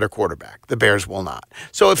taking the better quarterback. The Bears will not.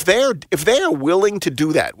 So if they are willing to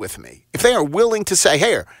do that with me, if they are willing to say,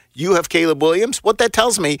 hey, you have Caleb Williams, what that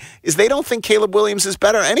tells me is they don't think Caleb Williams is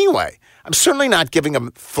better anyway. I'm certainly not giving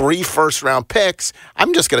them 3 first-round picks.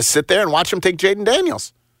 I'm just going to sit there and watch them take Jaden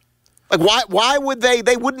Daniels. Like, why would they?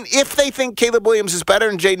 They wouldn't, if they think Caleb Williams is better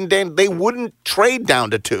than Jaden Daniels, they wouldn't trade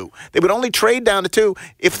down to 2. They would only trade down to 2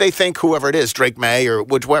 if they think whoever it is, Drake May or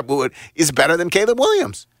whichever, is better than Caleb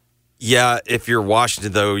Williams. Yeah, if you're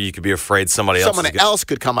Washington, though, you could be afraid someone else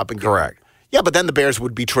could come up and get correct. Him. Yeah, but then the Bears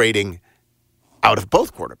would be trading out of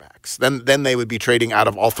both quarterbacks. Then they would be trading out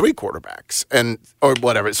of all 3 quarterbacks or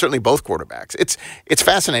whatever. Certainly both quarterbacks. It's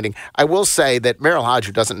fascinating. I will say that Merrill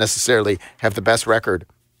Hodge doesn't necessarily have the best record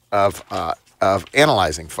of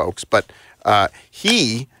analyzing folks, but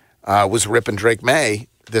he was ripping Drake May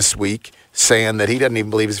this week, saying that he doesn't even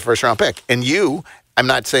believe he's a first-round pick. And I'm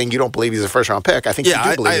not saying you don't believe he's a first-round pick. I think you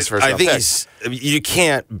do believe he's a first-round pick. I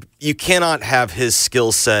think you cannot have his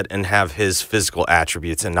skill set and have his physical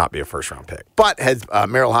attributes and not be a first-round pick. But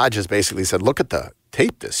Merrill Hodge has basically said, look at the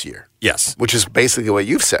tape this year. Yes. Which is basically what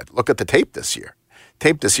you've said. Look at the tape this year.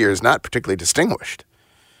 Tape this year is not particularly distinguished.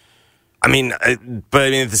 I mean, at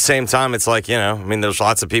the same time, it's like, there's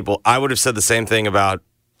lots of people. I would have said the same thing about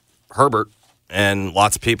Herbert, and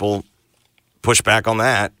lots of people push back on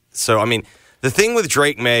that. So, the thing with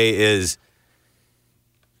Drake May is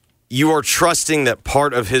you are trusting that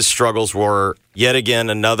part of his struggles were, yet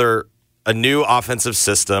again, a new offensive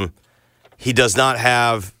system. He does not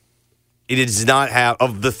have,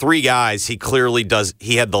 of the 3 guys, he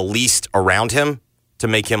had the least around him to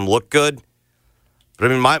make him look good. But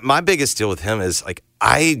my biggest deal with him is like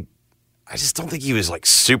I just don't think he was like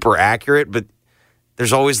super accurate. But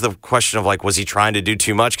there's always the question of like, was he trying to do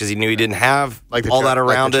too much because he knew he didn't have all that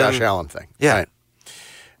around him? Josh Allen thing, yeah.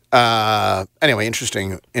 Right. Anyway,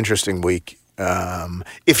 interesting week. Are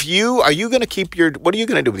you going to keep what are you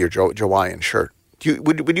going to do with your Hawaiian shirt?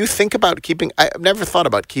 Would you think about keeping? I've never thought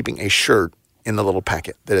about keeping a shirt in the little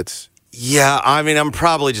packet that it's. Yeah, I'm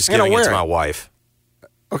probably just giving it to my wife.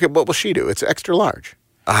 Okay, what will she do? It's extra large.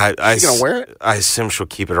 She's going to wear it? I assume she'll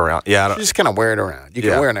keep it around. Yeah. She's just going to wear it around. You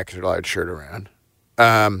can wear an extra large shirt around.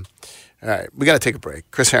 All right, we got to take a break.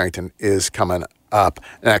 Chris Harrington is coming up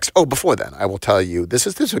next. Oh, before then, I will tell you, this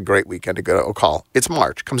is a great weekend to go to Ocala. It's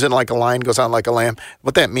March. Comes in like a lion, goes on like a lamb.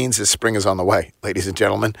 What that means is spring is on the way, ladies and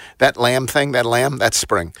gentlemen. That lamb, that's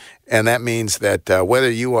spring. And that means that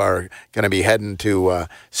whether you are going to be heading to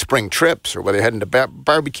spring trips or whether you're heading to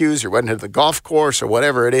barbecues or heading to the golf course or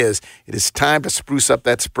whatever it is time to spruce up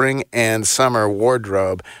that spring and summer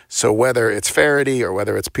wardrobe. So whether it's Faraday or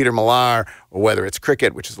whether it's Peter Millar or whether it's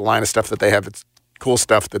Cricket, which is the line of stuff that they have, it's cool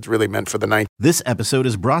stuff that's really meant for the night. This episode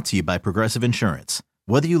is brought to you by Progressive Insurance.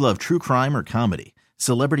 Whether you love true crime or comedy,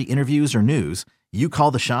 celebrity interviews or news, you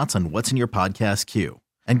call the shots on what's in your podcast queue.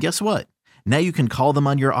 And guess what? Now you can call them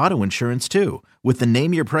on your auto insurance too with the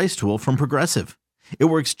Name Your Price tool from Progressive. It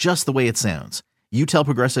works just the way it sounds. You tell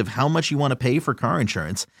Progressive how much you want to pay for car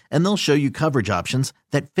insurance, and they'll show you coverage options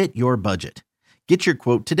that fit your budget. Get your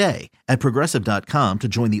quote today at Progressive.com to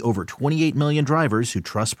join the over 28 million drivers who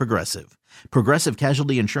trust Progressive. Progressive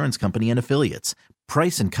Casualty Insurance Company and Affiliates.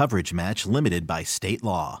 Price and coverage match limited by state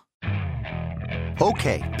law.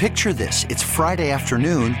 Okay, picture this. It's Friday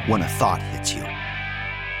afternoon when a thought hits you.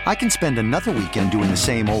 I can spend another weekend doing the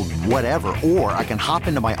same old whatever, or I can hop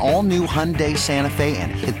into my all-new Hyundai Santa Fe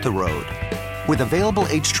and hit the road. With available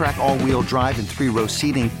H-Track all-wheel drive and 3-row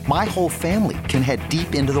seating, my whole family can head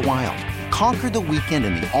deep into the wild. Conquer the weekend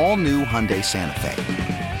in the all-new Hyundai Santa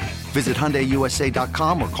Fe. Visit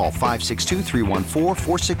HyundaiUSA.com or call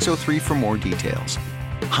 562-314-4603 for more details.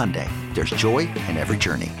 Hyundai, there's joy in every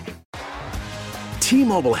journey.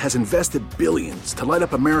 T-Mobile has invested billions to light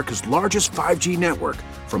up America's largest 5G network,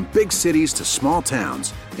 from big cities to small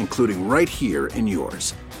towns, including right here in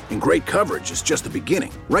yours. And great coverage is just the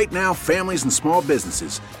beginning. Right now, families and small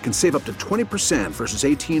businesses can save up to 20% versus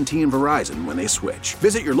AT&T and Verizon when they switch.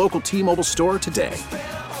 Visit your local T-Mobile store today.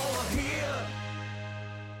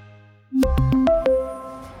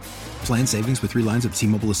 Plan savings with 3 lines of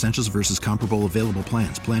T-Mobile Essentials versus comparable available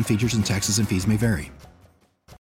plans. Plan features and taxes and fees may vary.